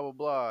and blah blah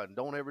blah, and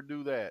don't ever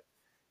do that.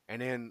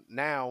 And then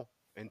now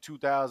in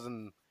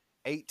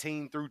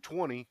 2018 through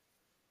 20,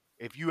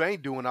 if you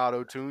ain't doing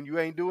auto tune, you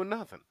ain't doing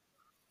nothing.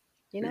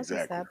 You know what the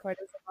Exactly. sad part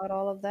is about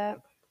all of that?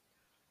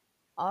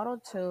 Auto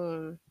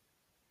tune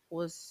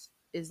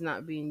is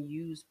not being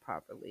used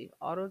properly.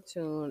 Auto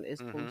tune is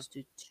Mm-hmm. supposed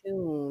to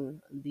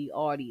tune the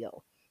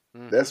audio.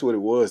 That's what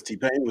it was. T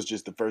Pain was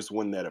just the first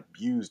one that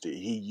abused it.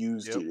 He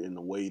used Yep. it in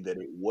a way that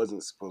it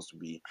wasn't supposed to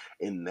be,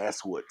 and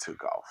that's what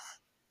took off.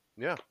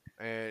 Yeah.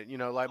 And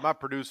like my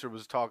producer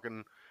was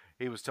talking,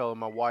 he was telling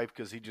my wife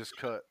because he just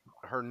cut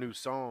her new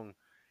song,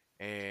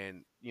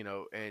 and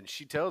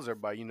she tells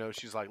everybody,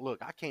 she's like, look,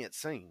 I can't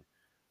sing,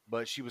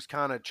 but she was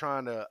kind of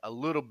trying to a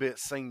little bit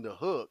sing the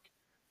hook,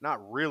 not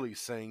really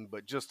sing,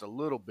 but just a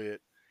little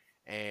bit.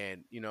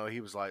 And he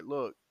was like,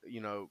 look,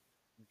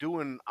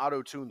 doing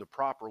auto tune the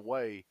proper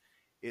way,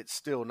 it's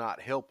still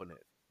not helping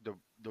it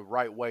the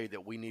right way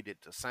that we need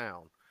it to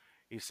sound.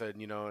 He said,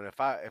 and if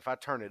I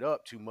turn it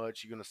up too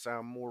much, you're gonna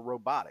sound more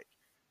robotic,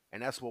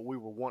 and that's what we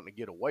were wanting to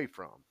get away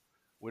from.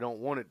 We don't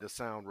want it to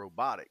sound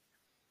robotic,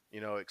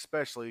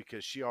 especially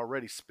because she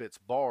already spits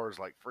bars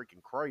like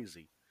freaking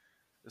crazy.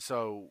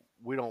 So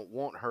we don't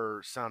want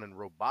her sounding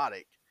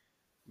robotic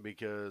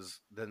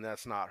because then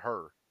that's not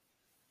her.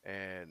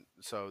 And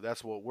so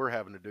that's what we're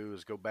having to do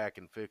is go back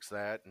and fix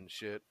that and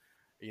shit.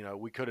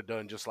 We could have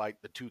done just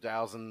like the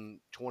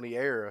 2020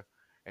 era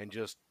and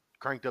just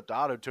cranked up the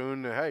auto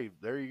tune. And, hey,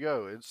 there you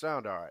go. It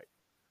sound all right.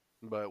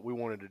 But we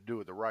wanted to do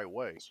it the right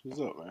way. What's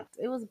up, man?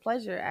 It was a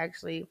pleasure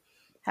actually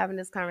having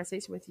this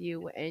conversation with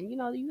you. And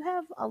you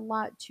have a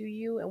lot to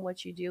you and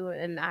what you do.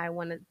 And I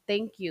want to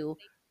thank you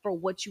for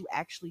what you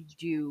actually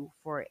do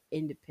for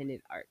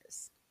independent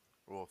artists.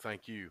 Well,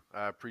 thank you.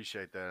 I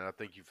appreciate that. And I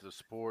thank you for the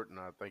support. And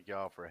I thank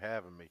y'all for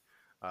having me.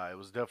 It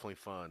was definitely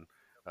fun.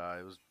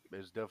 It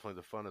was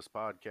definitely the funnest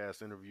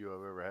podcast interview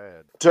I've ever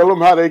had. Tell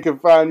them how they can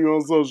find you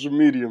on social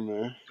media,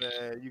 man.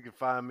 You can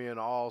find me on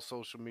all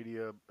social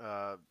media.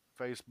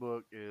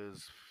 Facebook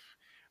is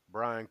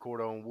Brian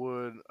Cordone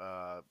Wood.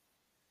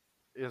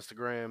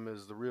 Instagram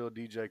is the real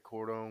DJ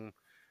Cordone.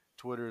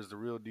 Twitter is the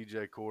real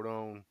DJ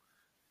Cordone.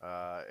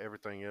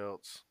 Everything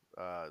else,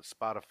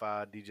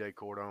 Spotify DJ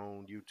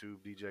Cordone, YouTube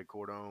DJ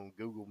Cordone,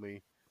 Google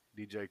me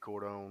DJ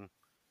Cordone.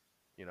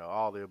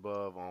 All the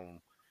above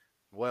on.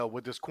 Well,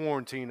 with this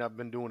quarantine, I've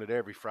been doing it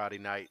every Friday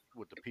night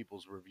with the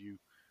People's Review.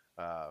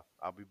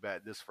 I'll be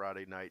back this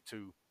Friday night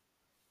too.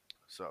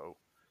 So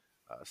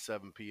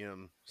 7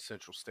 p.m.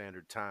 Central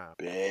Standard Time.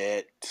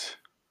 Bet.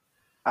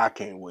 I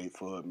can't wait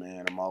for it,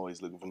 man. I'm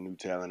always looking for new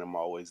talent. I'm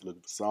always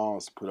looking for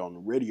songs to put on the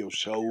radio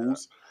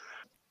shows.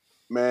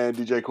 Man,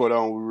 DJ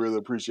Cordon, we really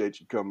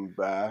appreciate you coming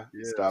by,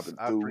 Yes, stopping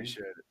I through,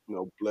 appreciate it.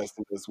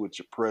 Blessing us with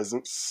your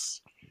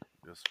presence.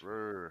 Yes,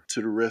 sir.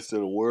 To the rest of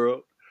the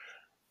world,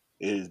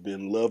 it has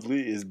been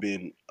lovely. It's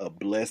been a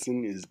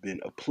blessing. It's been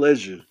a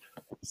pleasure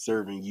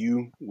serving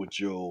you with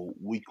your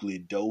weekly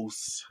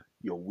dose,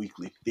 your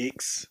weekly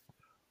fix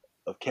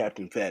of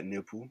Captain Fat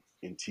Nipple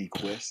and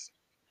T-Quest.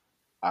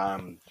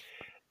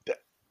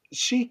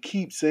 She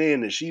keeps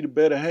saying that she the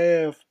better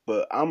half,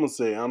 but I'm going to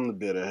say I'm the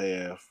better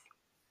half.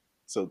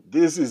 So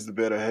this is the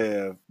better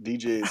half,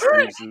 DJ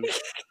Exclusive,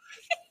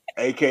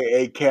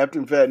 a.k.a.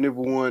 Captain Fat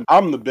Nipple 1.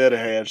 I'm the better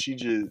half.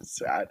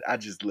 I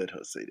just let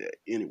her say that.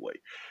 Anyway,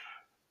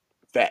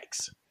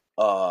 facts.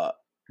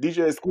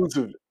 DJ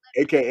Exclusive,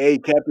 a.k.a.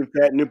 Captain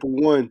Fat Nipple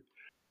 1,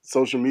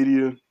 social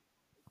media,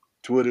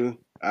 Twitter,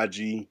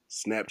 IG,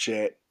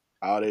 Snapchat,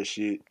 all that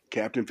shit.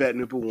 Captain Fat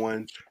Nipple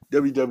 1,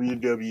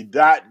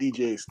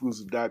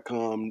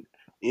 www.djexclusive.com.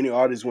 Any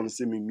artists want to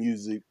send me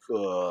music,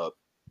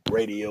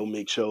 radio,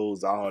 mix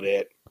shows, all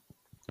that,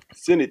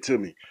 send it to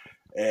me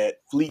at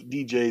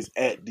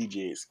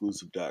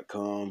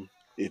fleetdjs@djexclusive.com.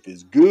 If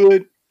it's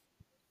good,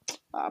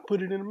 I'll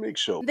put it in a mix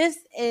show. This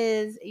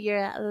is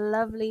your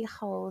lovely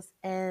host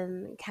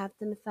and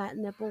Captain Fat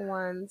Nipple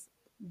One's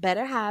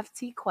better half,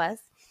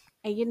 T-Quest.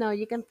 And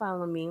you can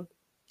follow me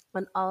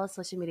on all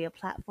social media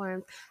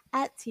platforms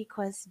at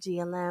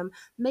TQuestGLM.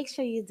 Make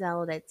sure you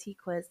download that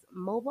TQuest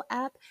mobile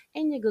app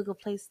in your Google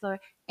Play Store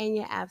and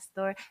your App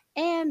Store.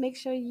 And make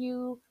sure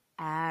you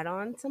add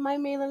on to my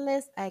mailing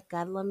list at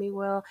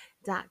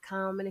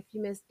GodLoveMeWorld.com. And if you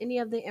missed any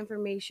of the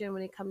information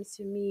when it comes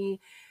to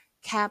me,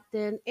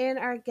 Captain, and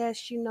our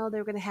guests,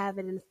 they're going to have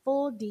it in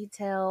full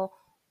detail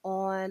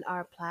on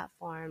our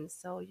platforms.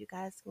 So you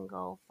guys can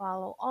go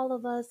follow all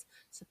of us,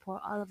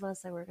 support all of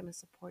us, and we're going to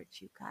support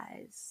you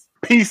guys.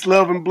 Peace,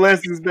 love, and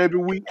blessings, baby.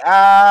 We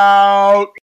out.